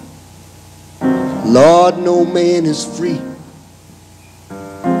 Lord, no man is free.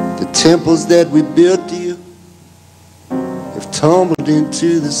 The temples that we built to you have tumbled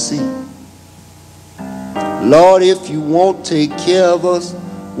into the sea. Lord, if you won't take care of us,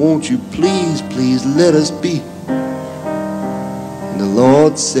 won't you please, please let us be? And the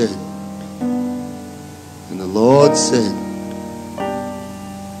Lord said,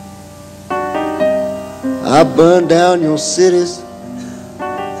 I burn down your cities.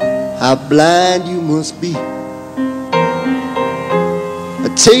 How blind you must be. I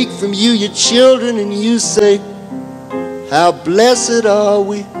take from you your children and you say, how blessed are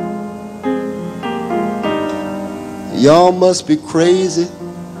we. Y'all must be crazy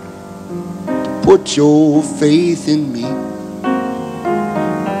to put your faith in me.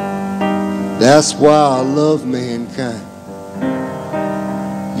 That's why I love mankind.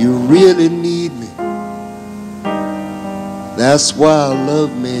 You really need me. That's why I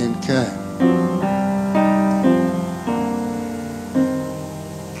love mankind.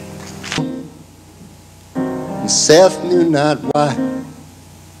 And Seth knew not why.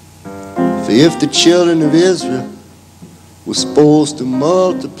 For if the children of Israel were supposed to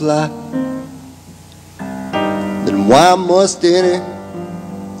multiply, then why must any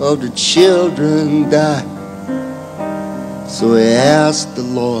of the children die? So he asked the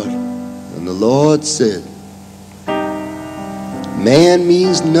Lord, and the Lord said, man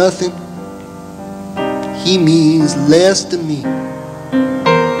means nothing. He means less to me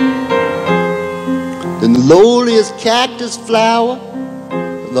than the lowliest cactus flower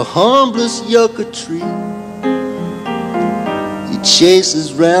or the humblest yucca tree. He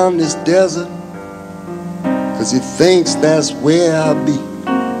chases round this desert 'cause he thinks that's where I'll be.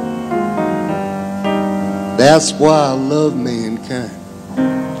 That's why I love mankind.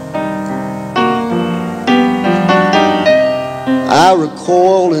 I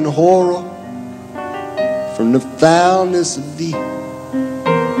recoil in horror from the foulness of thee,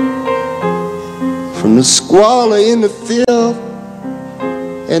 from the squalor in the filth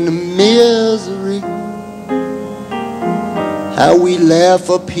and the misery. How we laugh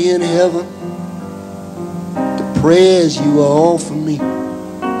up here in heaven, the prayers you offer me.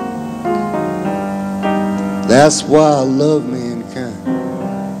 That's why I love mankind.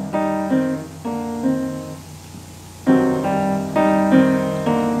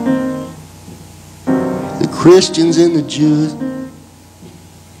 The Christians and the Jews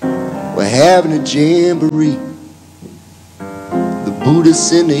were having a jamboree. The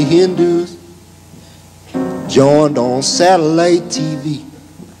Buddhists and the Hindus joined on satellite TV.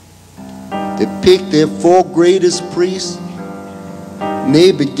 They picked their 4 greatest priests and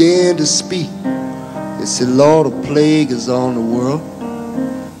they began to speak. They said, Lord, a plague is on the world.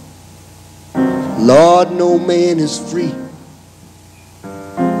 Lord, no man is free.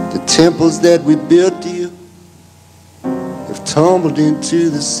 The temples that we built to you have tumbled into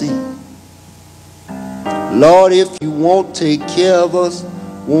the sea. Lord, if you won't take care of us,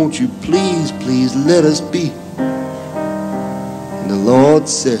 won't you please, please let us be? And the Lord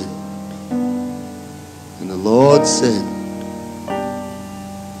said,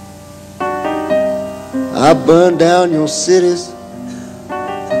 I burn down your cities.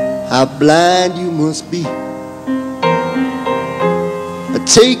 How blind you must be. I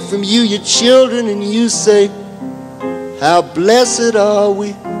take from you your children and you say, how blessed are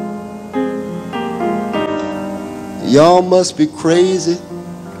we. Y'all must be crazy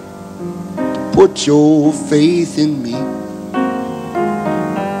to put your faith in me.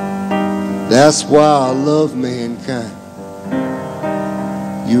 That's why I love mankind.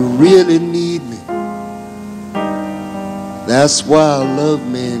 You really need me. That's why I love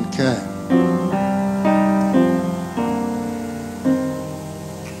mankind.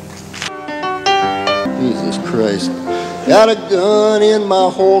 Jesus Christ. Got a gun in my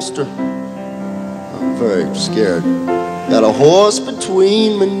holster. I'm very scared. Got a horse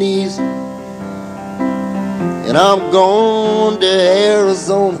between my knees. And I'm going to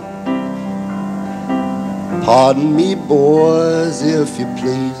Arizona. Pardon me, boys, if you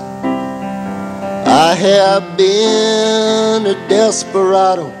please. I have been a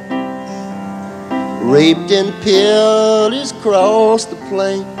desperado, raped and pillaged across the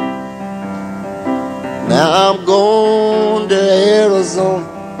plain. Now I'm going to Arizona,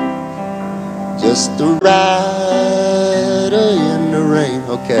 just a rider in the rain.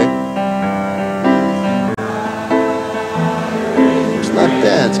 Okay. It's not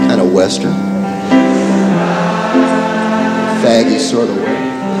bad, it's kind of western. Faggy sort of way.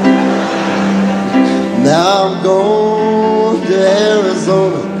 Now I'm going to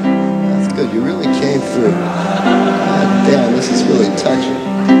Arizona. That's good, you really came through. God damn, this is really touching.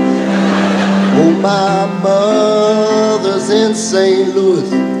 Oh, my mother's in St.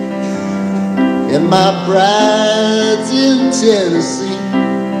 Louis, and my bride's in Tennessee.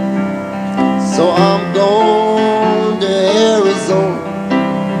 So I'm going to Arizona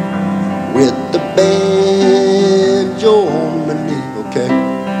with the banjo on my knee, okay?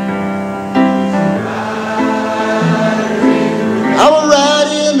 I'm a ride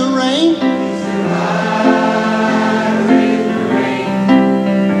in the rain.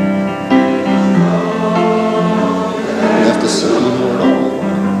 You have to sing it all.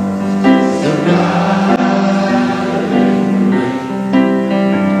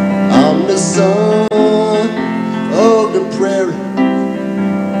 I'm the son of the prairie,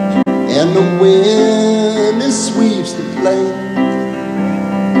 and the wind that sweeps the plain.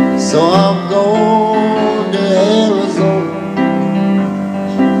 So I'm going to Arizona,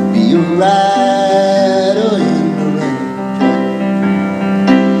 be a rider in the rain.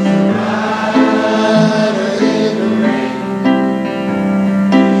 Rider in the rain.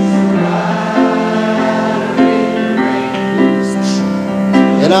 Rider in the rain.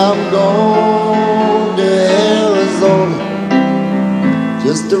 And I'm going to Arizona,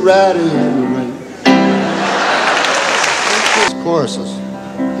 just a rider in the rain. Those choruses.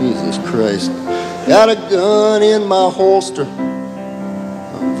 Jesus Christ. Got a gun in my holster.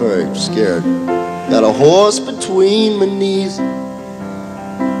 I'm very scared. Got a horse between my knees,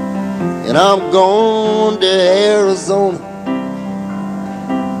 and I'm going to Arizona.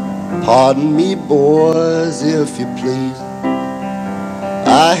 Pardon me, boys, if you please.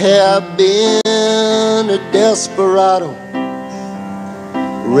 I have been a desperado,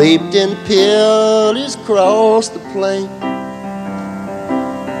 raped and pillaged across the plain.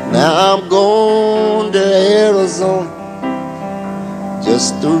 Now I'm going to Arizona,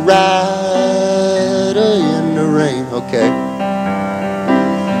 just a rider in the rain. Okay.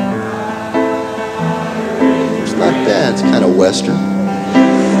 It's not bad, it's kind of western.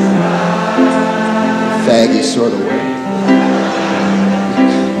 Faggy sort of way.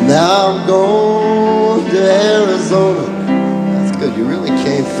 Now I'm going to Arizona. That's good, you really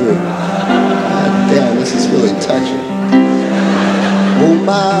came through. God damn, this is really touching. Oh,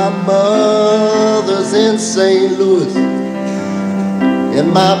 my mother's in St. Louis,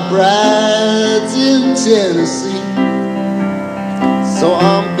 and my bride's in Tennessee. So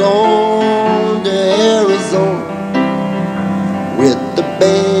I'm going to Arizona with the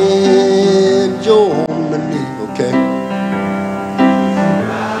banjo on my knee, okay?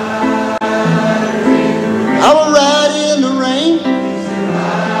 I'm a ride in the rain.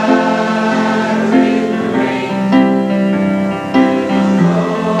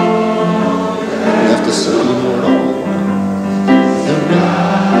 You have to sing it all.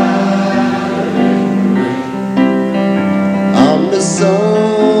 I'm the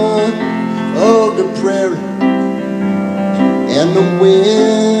son of the prairie, and the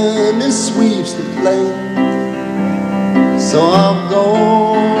wind that sweeps the plain. So I'm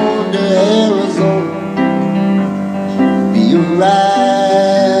going to Arizona, be a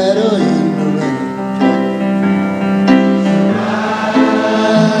rider in the rain.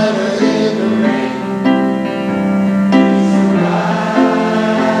 Rider in the rain. Rider in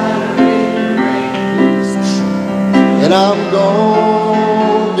the rain. And I'm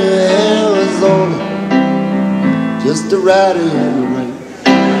going to Arizona, just a rider in the rain.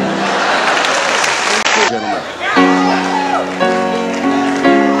 Gentlemen,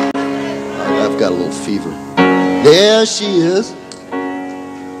 I've got a little fever. There she is,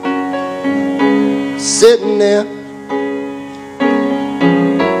 sitting there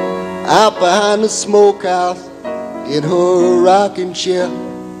out behind the smokehouse in her rocking chair.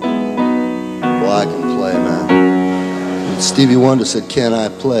 Boy, I can play, man. Stevie Wonder said, "Can I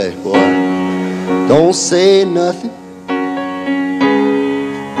play?" Boy, don't say nothing.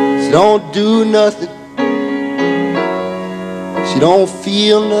 She don't do nothing. She don't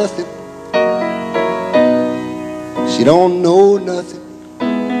feel nothing. She don't know nothing.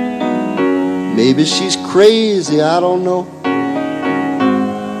 Maybe she's crazy, I don't know.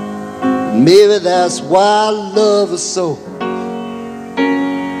 Maybe that's why I love her so.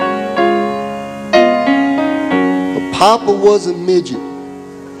 Her papa was a midget,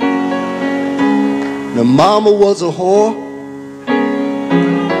 and her mama was a whore.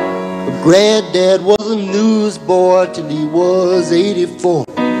 Her granddad was a newsboy till he was 84.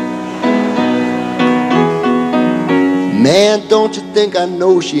 Man, don't you think I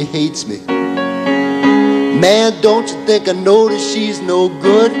know she hates me? Man, don't you think I know that she's no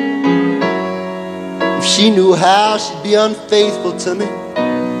good? If she knew how, she'd be unfaithful to me.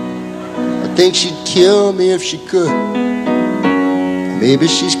 I think she'd kill me if she could. Maybe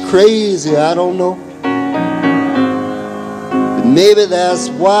she's crazy, I don't know. But maybe that's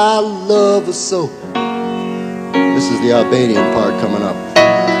why I love her so. This is the Albanian part coming up.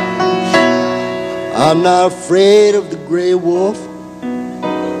 I'm not afraid of the gray wolf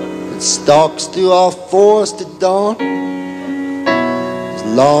that stalks through our forest at dawn. As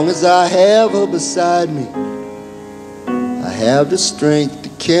long as I have her beside me, I have the strength to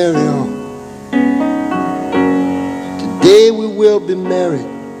carry on. Today we will be married,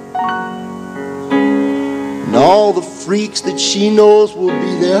 and all the freaks that she knows will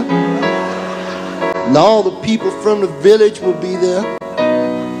be there, and all the people from the village will be there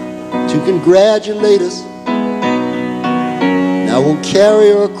to congratulate us. Now we'll carry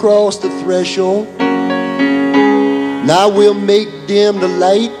her across the threshold. Now we'll make dim the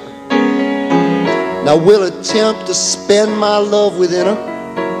light. Now we'll attempt to spend my love within her.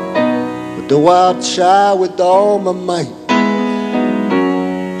 But though I'll try with all my might,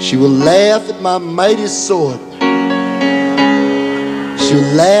 she will laugh at my mighty sword. She'll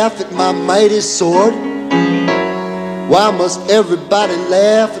laugh at my mighty sword. Why must everybody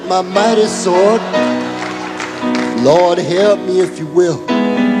laugh at my mighty sword? Lord, help me if you will.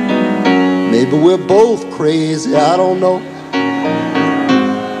 Maybe we're both crazy, I don't know.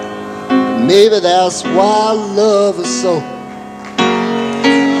 Maybe that's why I love her so.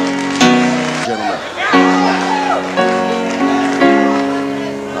 Gentlemen,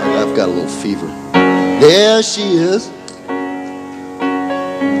 I've got a little fever. There she is,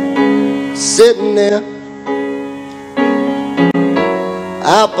 sitting there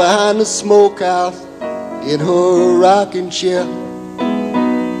out behind the smokehouse in her rocking chair.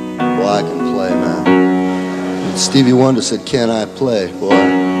 Boy, I can play, man. And Stevie Wonder said, "Can I play?" Boy,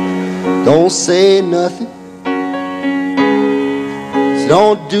 don't say nothing. She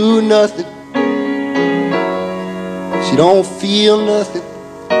don't do nothing. She don't feel nothing.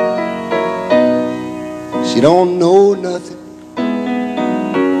 She don't know nothing.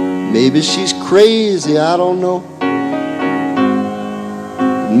 Maybe she's crazy, I don't know.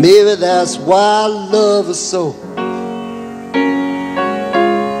 Maybe that's why I love her so.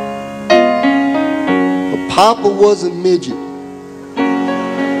 Her papa was a midget,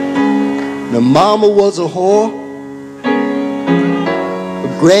 and her mama was a whore.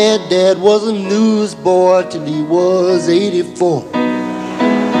 Her granddad was a newsboy till he was 84.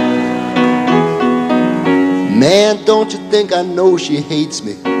 Man, don't you think I know she hates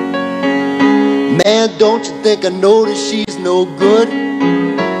me? Man, don't you think I know that she's no good?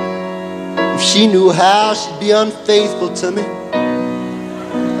 If she knew how, she'd be unfaithful to me.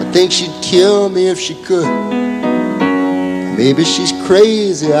 I think she'd kill me if she could. Maybe she's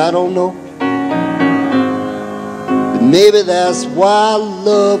crazy, I don't know. But maybe that's why I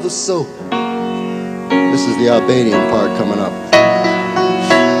love her so. This is the Albanian part coming up.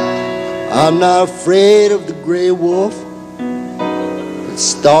 I'm not afraid of the gray wolf that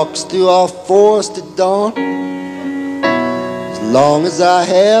stalks through our forest at dawn. As long as I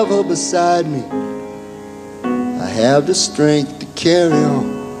have her beside me, I have the strength to carry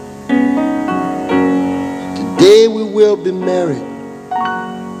on. Today we will be married,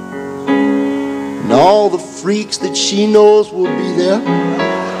 and all the freaks that she knows will be there,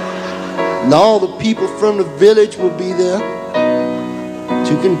 and all the people from the village will be there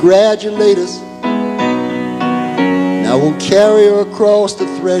to congratulate us. Now we'll carry her across the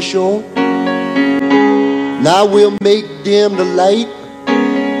threshold. Now we'll make dim the light.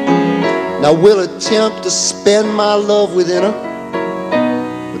 Now we'll attempt to spend my love within her.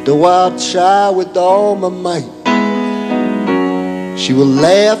 But though I'll try with all my might, she will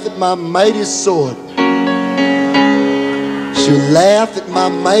laugh at my mighty sword. She'll laugh at my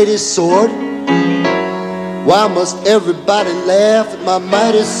mighty sword. Why must everybody laugh at my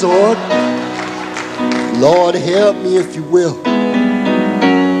mighty sword? Lord, help me if you will.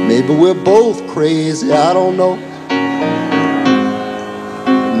 Maybe we're both crazy, I don't know.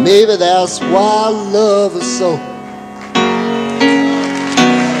 Maybe that's why I love her so.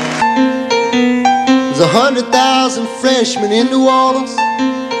 There's 100,000 freshmen in New Orleans,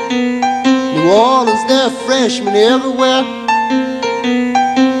 New Orleans, there are freshmen everywhere.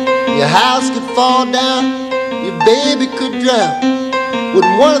 Your house could fall down, your baby could drown.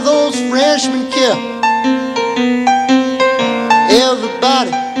 Wouldn't one of those freshmen care?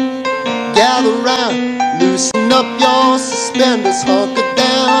 Everybody gather round, loosen up your suspenders, hunker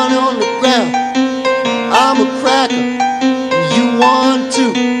down on the ground. I'm a cracker, you one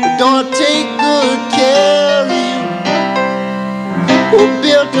too, but don't take good care of you. Who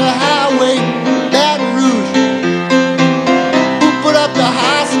built the highway, Baton Rouge? Who put up the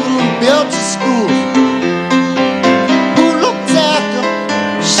hospital and built the schools? Who looked after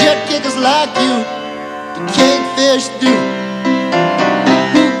shit kickers like you, the kingfish do?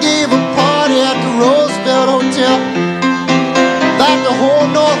 Who gave a party at the Roosevelt Hotel? Like the whole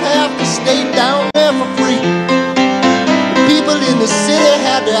north half to stay down there for free. The people in the city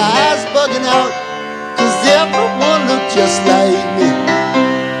had their eyes bugging out, 'cause everyone looked just like me.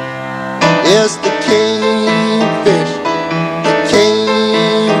 It's the kingfish, the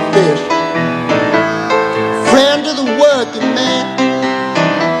kingfish, friend of the working man.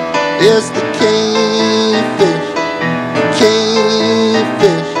 It's the kingfish, the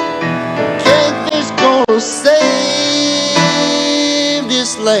kingfish. Kingfish gonna save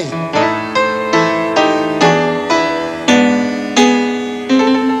this land.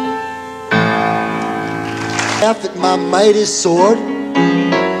 Laugh at my mighty sword.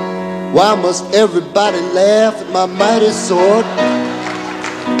 Why must everybody laugh at my mighty sword?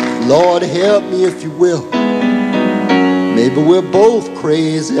 Lord help me if you will. Maybe we're both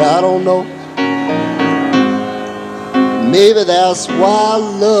crazy, I don't know. Maybe that's why I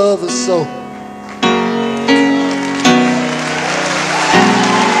love her so.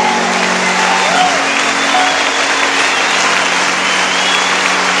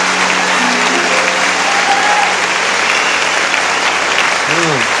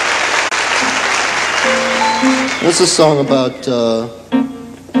 That's a song about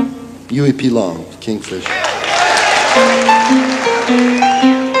Huey P. Long, Kingfish.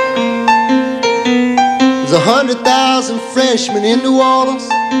 There's 100,000 freshmen in New Orleans.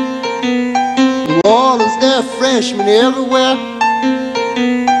 New Orleans, there are freshmen everywhere.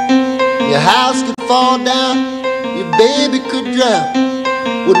 Your house could fall down, your baby could drown.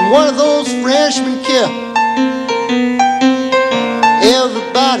 Wouldn't one of those freshmen care?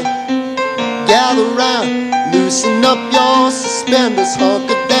 Everybody gather round, loosen up your suspenders,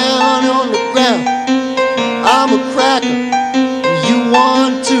 hunker down on the ground. I'm a cracker, you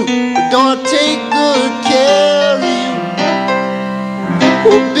one too, but don't take good care of you.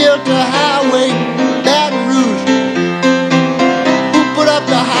 Who built the highway, Baton Rouge? Who put up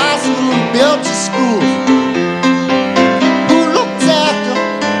the hospital and built the schools? Who looked after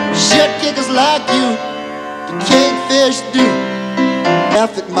shit kickers like you, the kingfish do?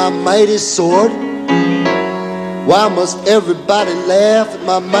 Laugh at my mighty sword. Why must everybody laugh at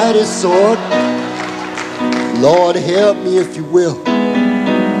my mighty sword? Lord help me if you will.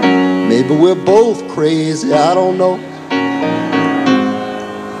 Maybe we're both crazy, I don't know.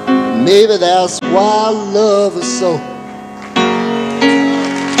 Maybe that's why I love her so.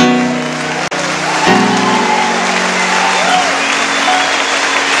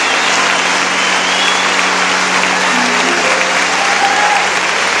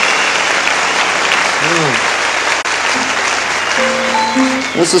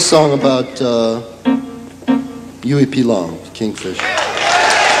 That's a song about Huey P. Long, Kingfish.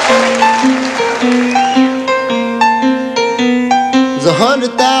 There's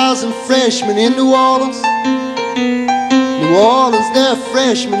 100,000 freshmen in New Orleans. New Orleans, there are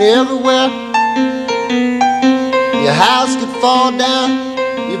freshmen everywhere. Your house could fall down,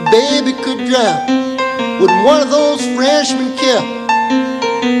 your baby could drown. Wouldn't one of those freshmen care?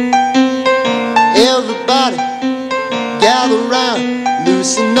 Everybody gather round,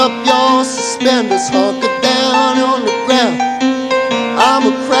 loosen up your suspenders, hunker down on the ground. I'm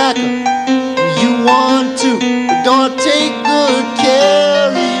a cracker, you one too, but don't take good care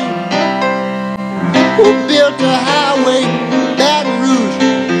of you. Who built the highway, Baton Rouge?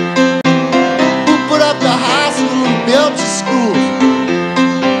 Who put up the hospital and built the schools?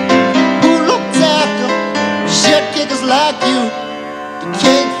 Who looked after shit kickers like you, the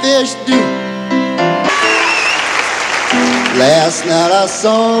kingfish do? Last night I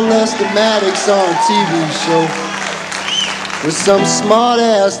saw Lester Maddox on a TV show with some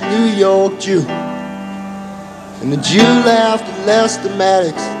smart-ass New York Jew. And the Jew laughed at Lester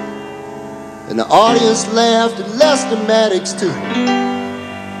Maddox, and the audience laughed at Lester Maddox too.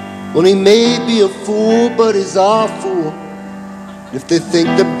 Well, he may be a fool, but he's our fool. If they think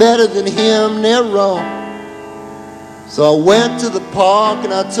they're better than him, they're wrong. So I went to the park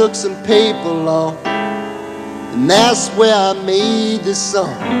and I took some paper along, and that's where I made this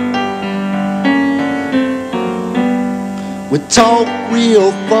song. We talk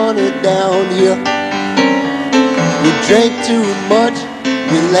real funny down here. We drink too much,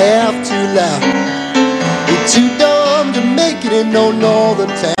 we laugh too loud. We're too dumb to make it in no northern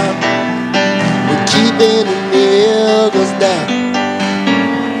town. We're keeping the niggers down.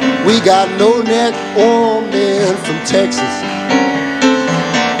 We got no neck oil men from Texas,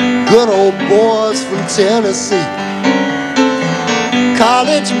 good old boys from Tennessee,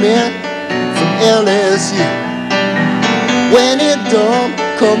 college men from LSU. When you're dumb,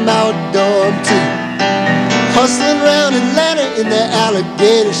 come out dumb too. Hustling around Atlanta in their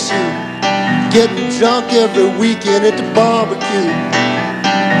alligator shoe, getting drunk every weekend at the barbecue.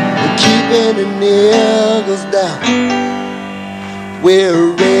 We're keeping the niggers down.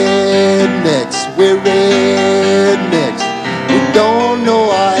 We're rednecks, we're rednecks. We don't know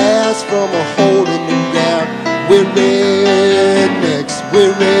our ass from a hole in the ground. We're rednecks,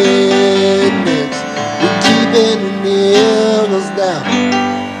 we're rednecks. We're keeping the niggers down.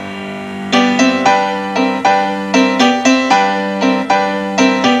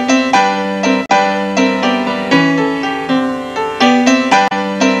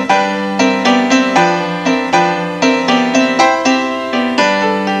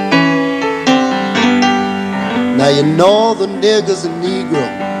 Now you know the nigger's a Negro.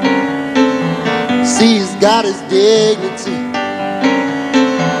 See, he's got his dignity.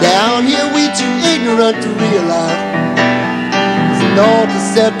 Down here we too ignorant to realize it's not to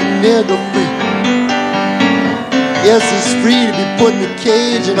set the nigger free. Yes, he's free to be put in a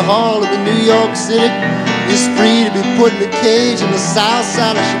cage in Harlem in New York City. He's free to be put in a cage in the south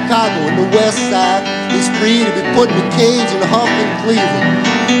side of Chicago and the west side. He's free to be put in a cage in Huffman, Cleveland.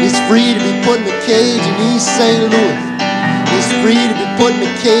 He's free to be put in a cage in East St. Louis. He's free to be put in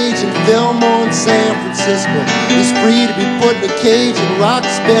a cage in Fillmore and San Francisco. He's free to be put in a cage in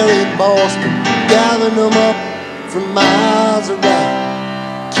Roxbury and Boston, gathering them up from miles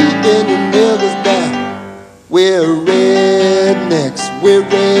around, keeping the niggers down. We're rednecks, we're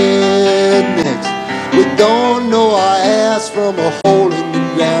rednecks. We don't know our ass from a hole in the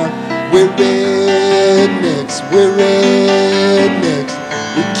ground. We're rednecks, we're rednecks.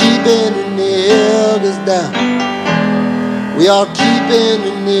 We're keeping the niggers down. We are keeping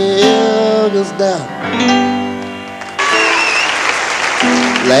the niggers down.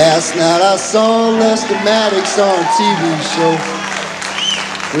 Last night I saw Lester Maddox on a TV show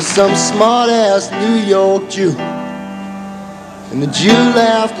with some smart-ass New York Jew. And the Jew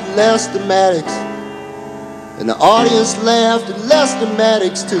laughed at Lester Maddox, and the audience laughed at Lester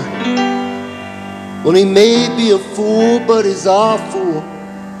Maddox too. Well, he may be a fool, but he's our fool.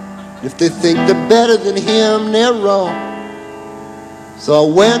 If they think they're better than him, they're wrong. So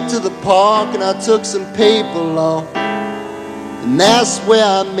I went to the park and I took some paper along, and that's where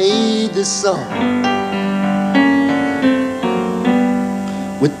I made this song.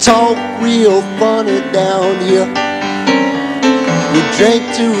 We talk real funny down here. We drink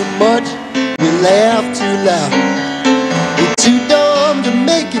too much, we laugh too loud. We're too dumb to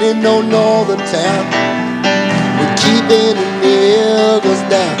make it in no northern town. We're keeping the niggers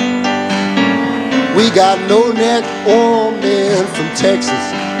down. We got no neck oil men from Texas,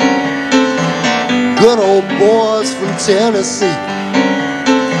 good old boys from Tennessee,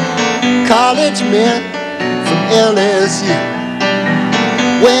 college men from LSU.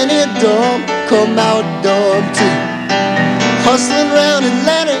 When you're dumb, come out dumb too. Hustling around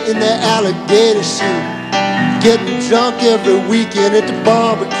Atlanta in their alligator shoe, getting drunk every weekend at the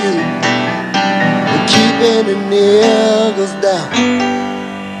barbecue. We're keeping the niggers down.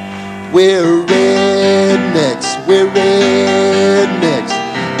 We're rednecks, we're rednecks.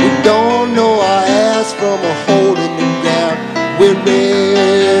 We don't know our ass from a hole in the ground. We're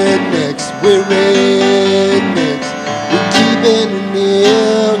rednecks, we're rednecks. We're keeping the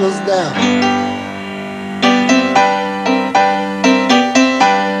niggers down.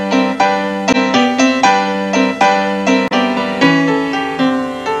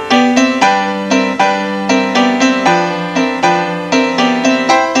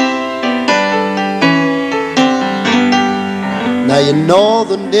 Now you know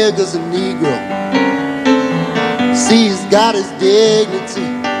the nigger's a Negro. See, he's got his dignity.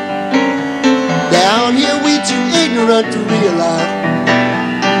 Down here we too ignorant to realize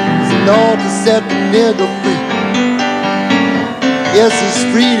it's not to set the nigger free. Yes, he's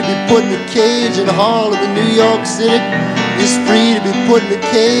free to be put in a cage in Harlem in New York City. He's free to be put in a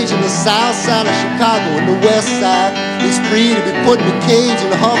cage in the south side of Chicago and the west side. He's free to be put in a cage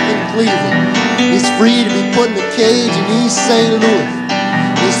in Huffman, Cleveland. He's free to be put in a cage in East St. Louis.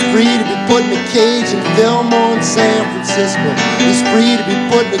 He's free to be put in a cage in Fillmore and San Francisco. He's free to be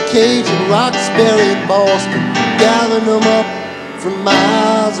put in a cage in Roxbury and Boston, gathering them up from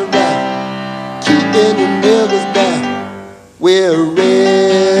miles around, keeping the niggas down. We're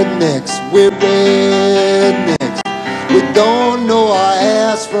rednecks, we're rednecks. We don't know our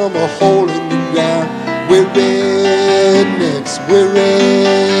ass from a hole in the ground. We're rednecks, we're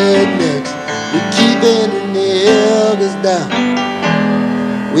rednecks. We're keeping the niggas down.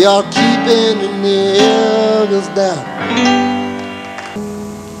 We are keeping the niggas down.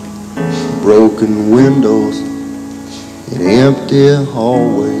 Broken windows and empty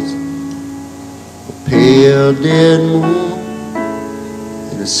hallways, a pale dead moon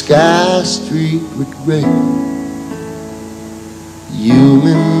and a sky streaked with gray.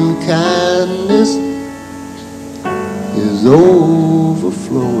 Human kindness is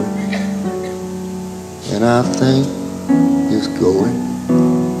overflowing, and I think it's going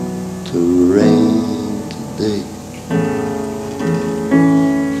to rain today.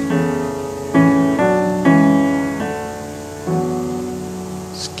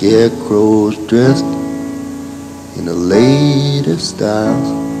 Scarecrows dressed in the latest styles,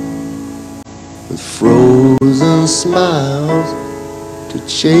 with frozen smiles to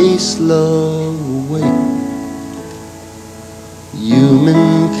chase love away.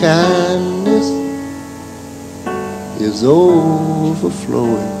 Human kindness is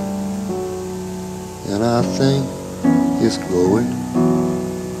overflowing, and I think it's going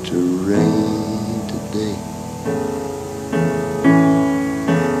to rain today.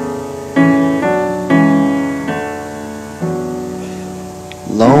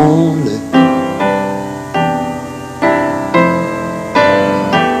 Lonely,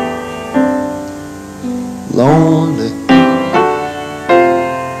 lonely,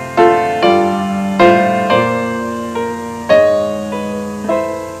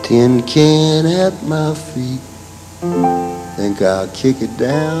 tin can at my feet, think I'll kick it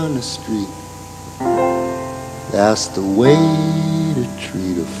down the street. That's the way to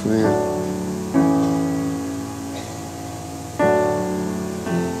treat a friend.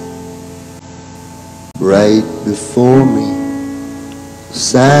 Right before me,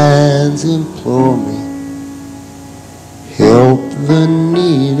 signs implore me, help the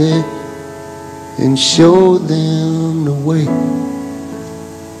needy and show them the way.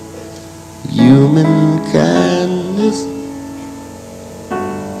 Human kindness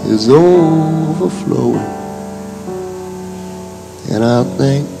is overflowing, and I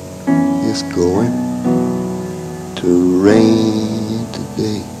think it's going to rain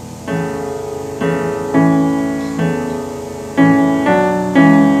today.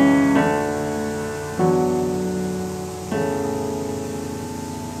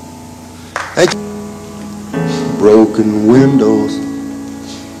 Broken windows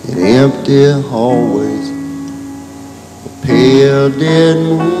and empty hallways, a pale dead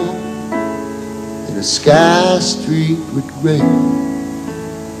moon and a sky streaked with gray.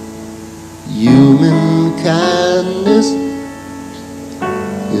 Human kindness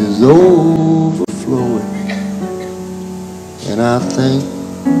is overflowing, and I think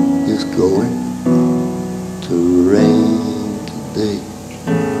it's going to rain today.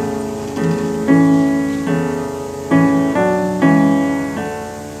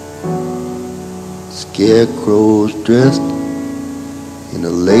 Scarecrows dressed in the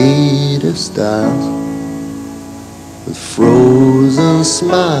latest styles, with frozen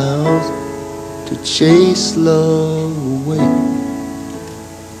smiles to chase love away.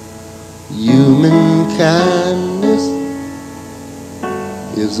 Human kindness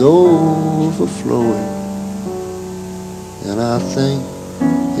is overflowing, and I think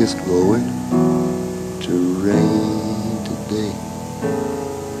it's going to rain today.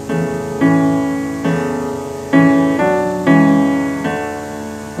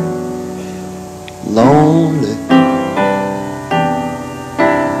 Lonely,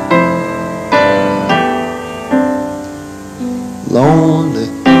 lonely,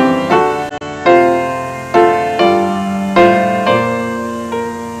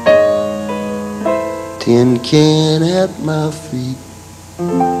 tin can at my feet,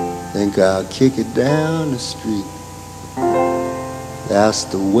 think I'll kick it down the street. That's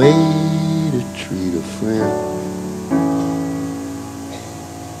the way to treat a friend.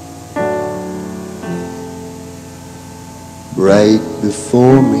 Right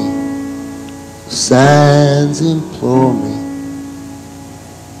before me, signs implore me,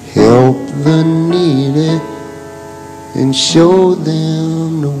 help the needy and show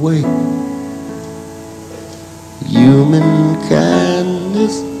them the way. Human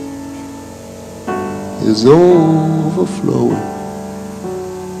kindness is overflowing,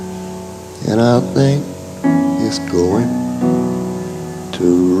 and I think it's going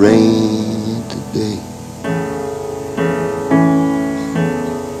to rain today.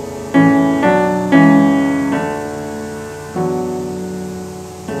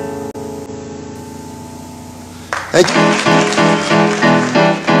 Thank you.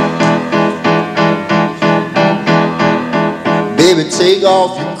 Baby, take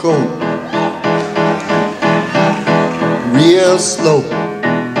off your coat real slow.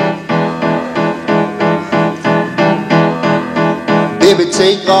 Baby,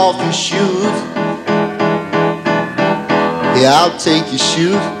 take off your shoes. Yeah, I'll take your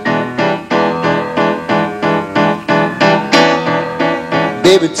shoes.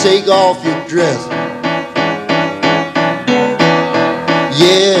 Baby, take off your dress.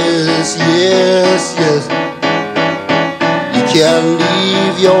 Yes, yes, yes. You can't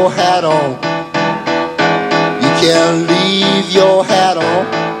leave your hat on. You can't leave your hat on.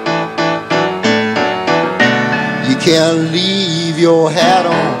 You can't leave your hat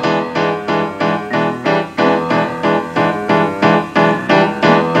on.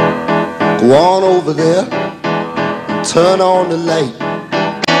 Go on over there and turn on the light.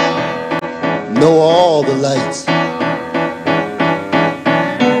 Know all the lights.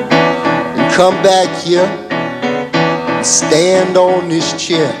 And come back here and stand on this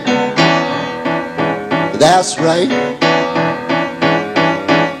chair. That's right.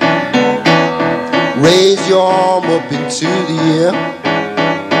 Raise your arm up into the air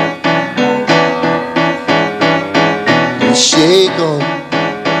and shake 'em.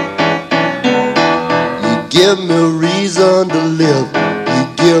 You give me a reason to live. You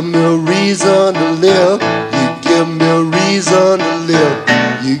give me a reason to live. You give me a reason to live.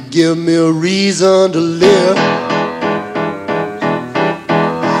 You give me a reason to live.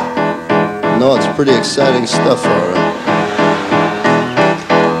 No, it's pretty exciting stuff, all right.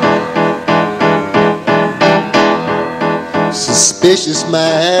 Suspicious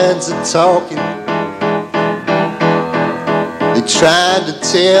minds are talking. They're trying to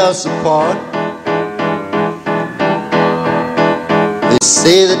tear us apart. They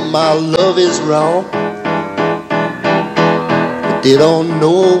say that my love is wrong, but they don't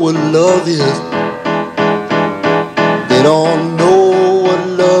know what love is. They don't know what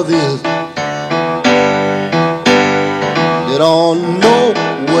love is. They don't know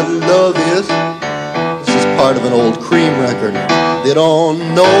what love is. This is part of an old Cream record. They don't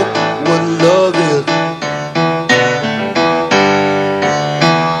know what love is.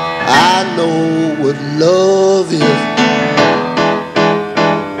 I know what love is.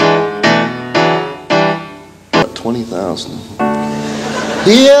 20,000.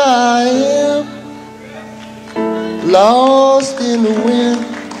 Here I am, lost in the wind,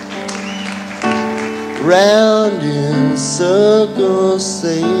 round in circles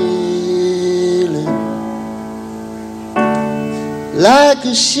sailing, like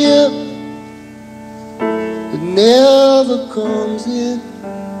a ship that never comes in,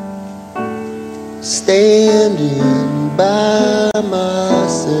 standing by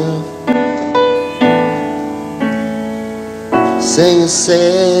myself, sing a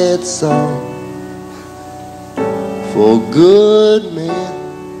sad song for a good man.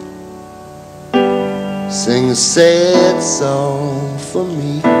 Sing a sad song for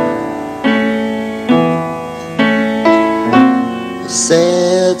me. A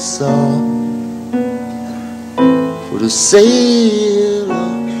sad song for the sailor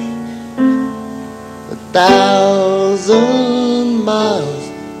 1,000 miles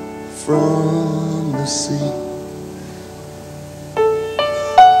from the sea.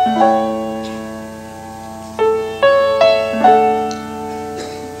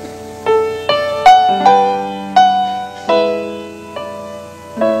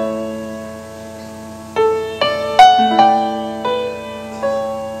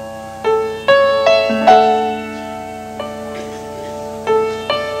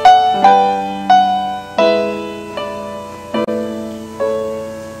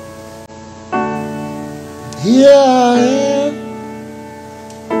 Here I am,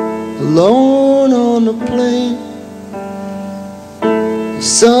 alone on the plain. The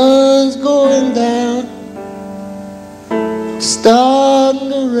sun's going down, it's starting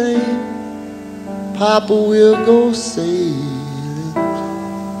to rain. Papa will go sailing.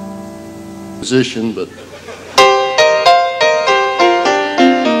 Position, but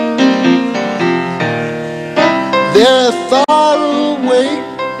very far away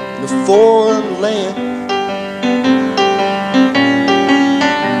in a foreign land,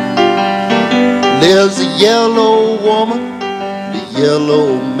 yellow woman, the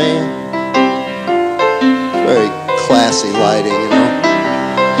yellow man. Very classy lighting, you know.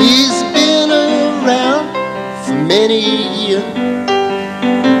 He's been around for many years.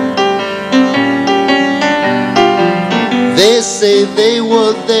 They say they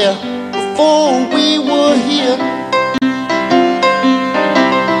were there before we were here,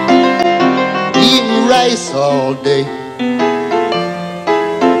 eating rice all day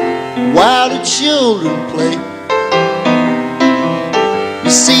while the children play.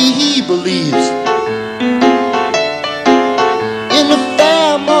 You see, he believes in the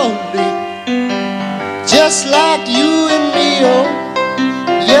family, just like you and me. Oh,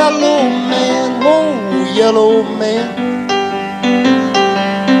 yellow man, oh, yellow man.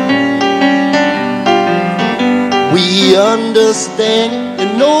 We understand, you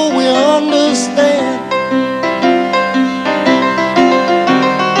know we understand.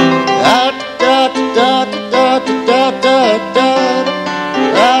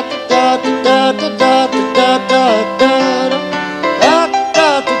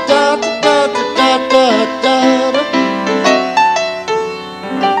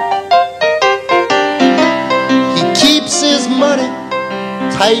 He keeps his money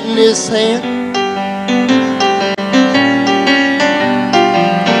tight in his hand,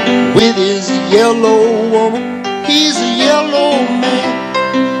 with his yellow woman. He's a yellow man.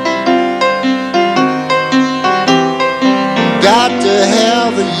 Got to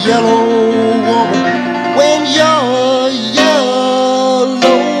have a yellow woman when you're a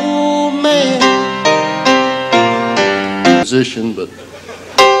yellow man. Musician, but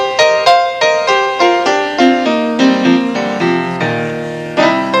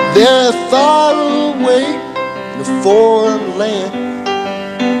they're far away in a foreign land.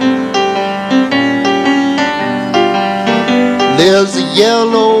 There's a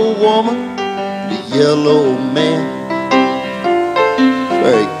yellow woman, the yellow man.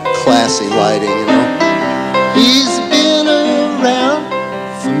 Very classy lighting, you know. He's been around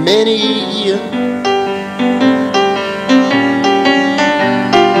for many years.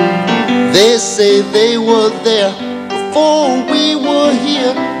 They say they were there before we were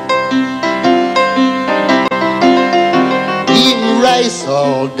here, eating rice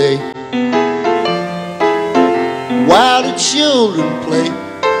all day while the children play.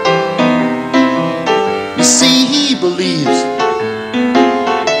 You see, he believes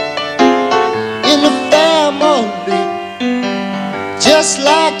in the family, just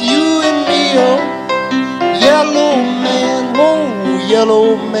like you and me. Oh, yellow man, oh,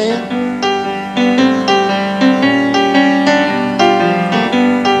 yellow man.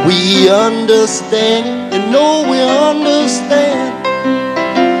 We understand, you know we understand.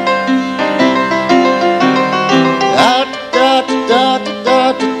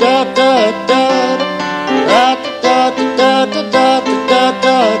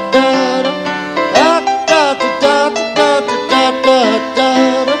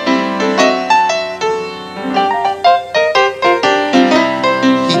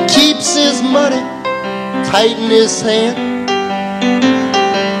 He keeps his money tight in his hand,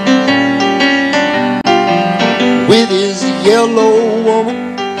 with his yellow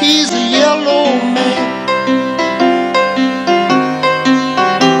woman. He's a yellow man.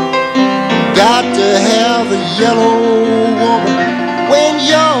 Got to have a yellow woman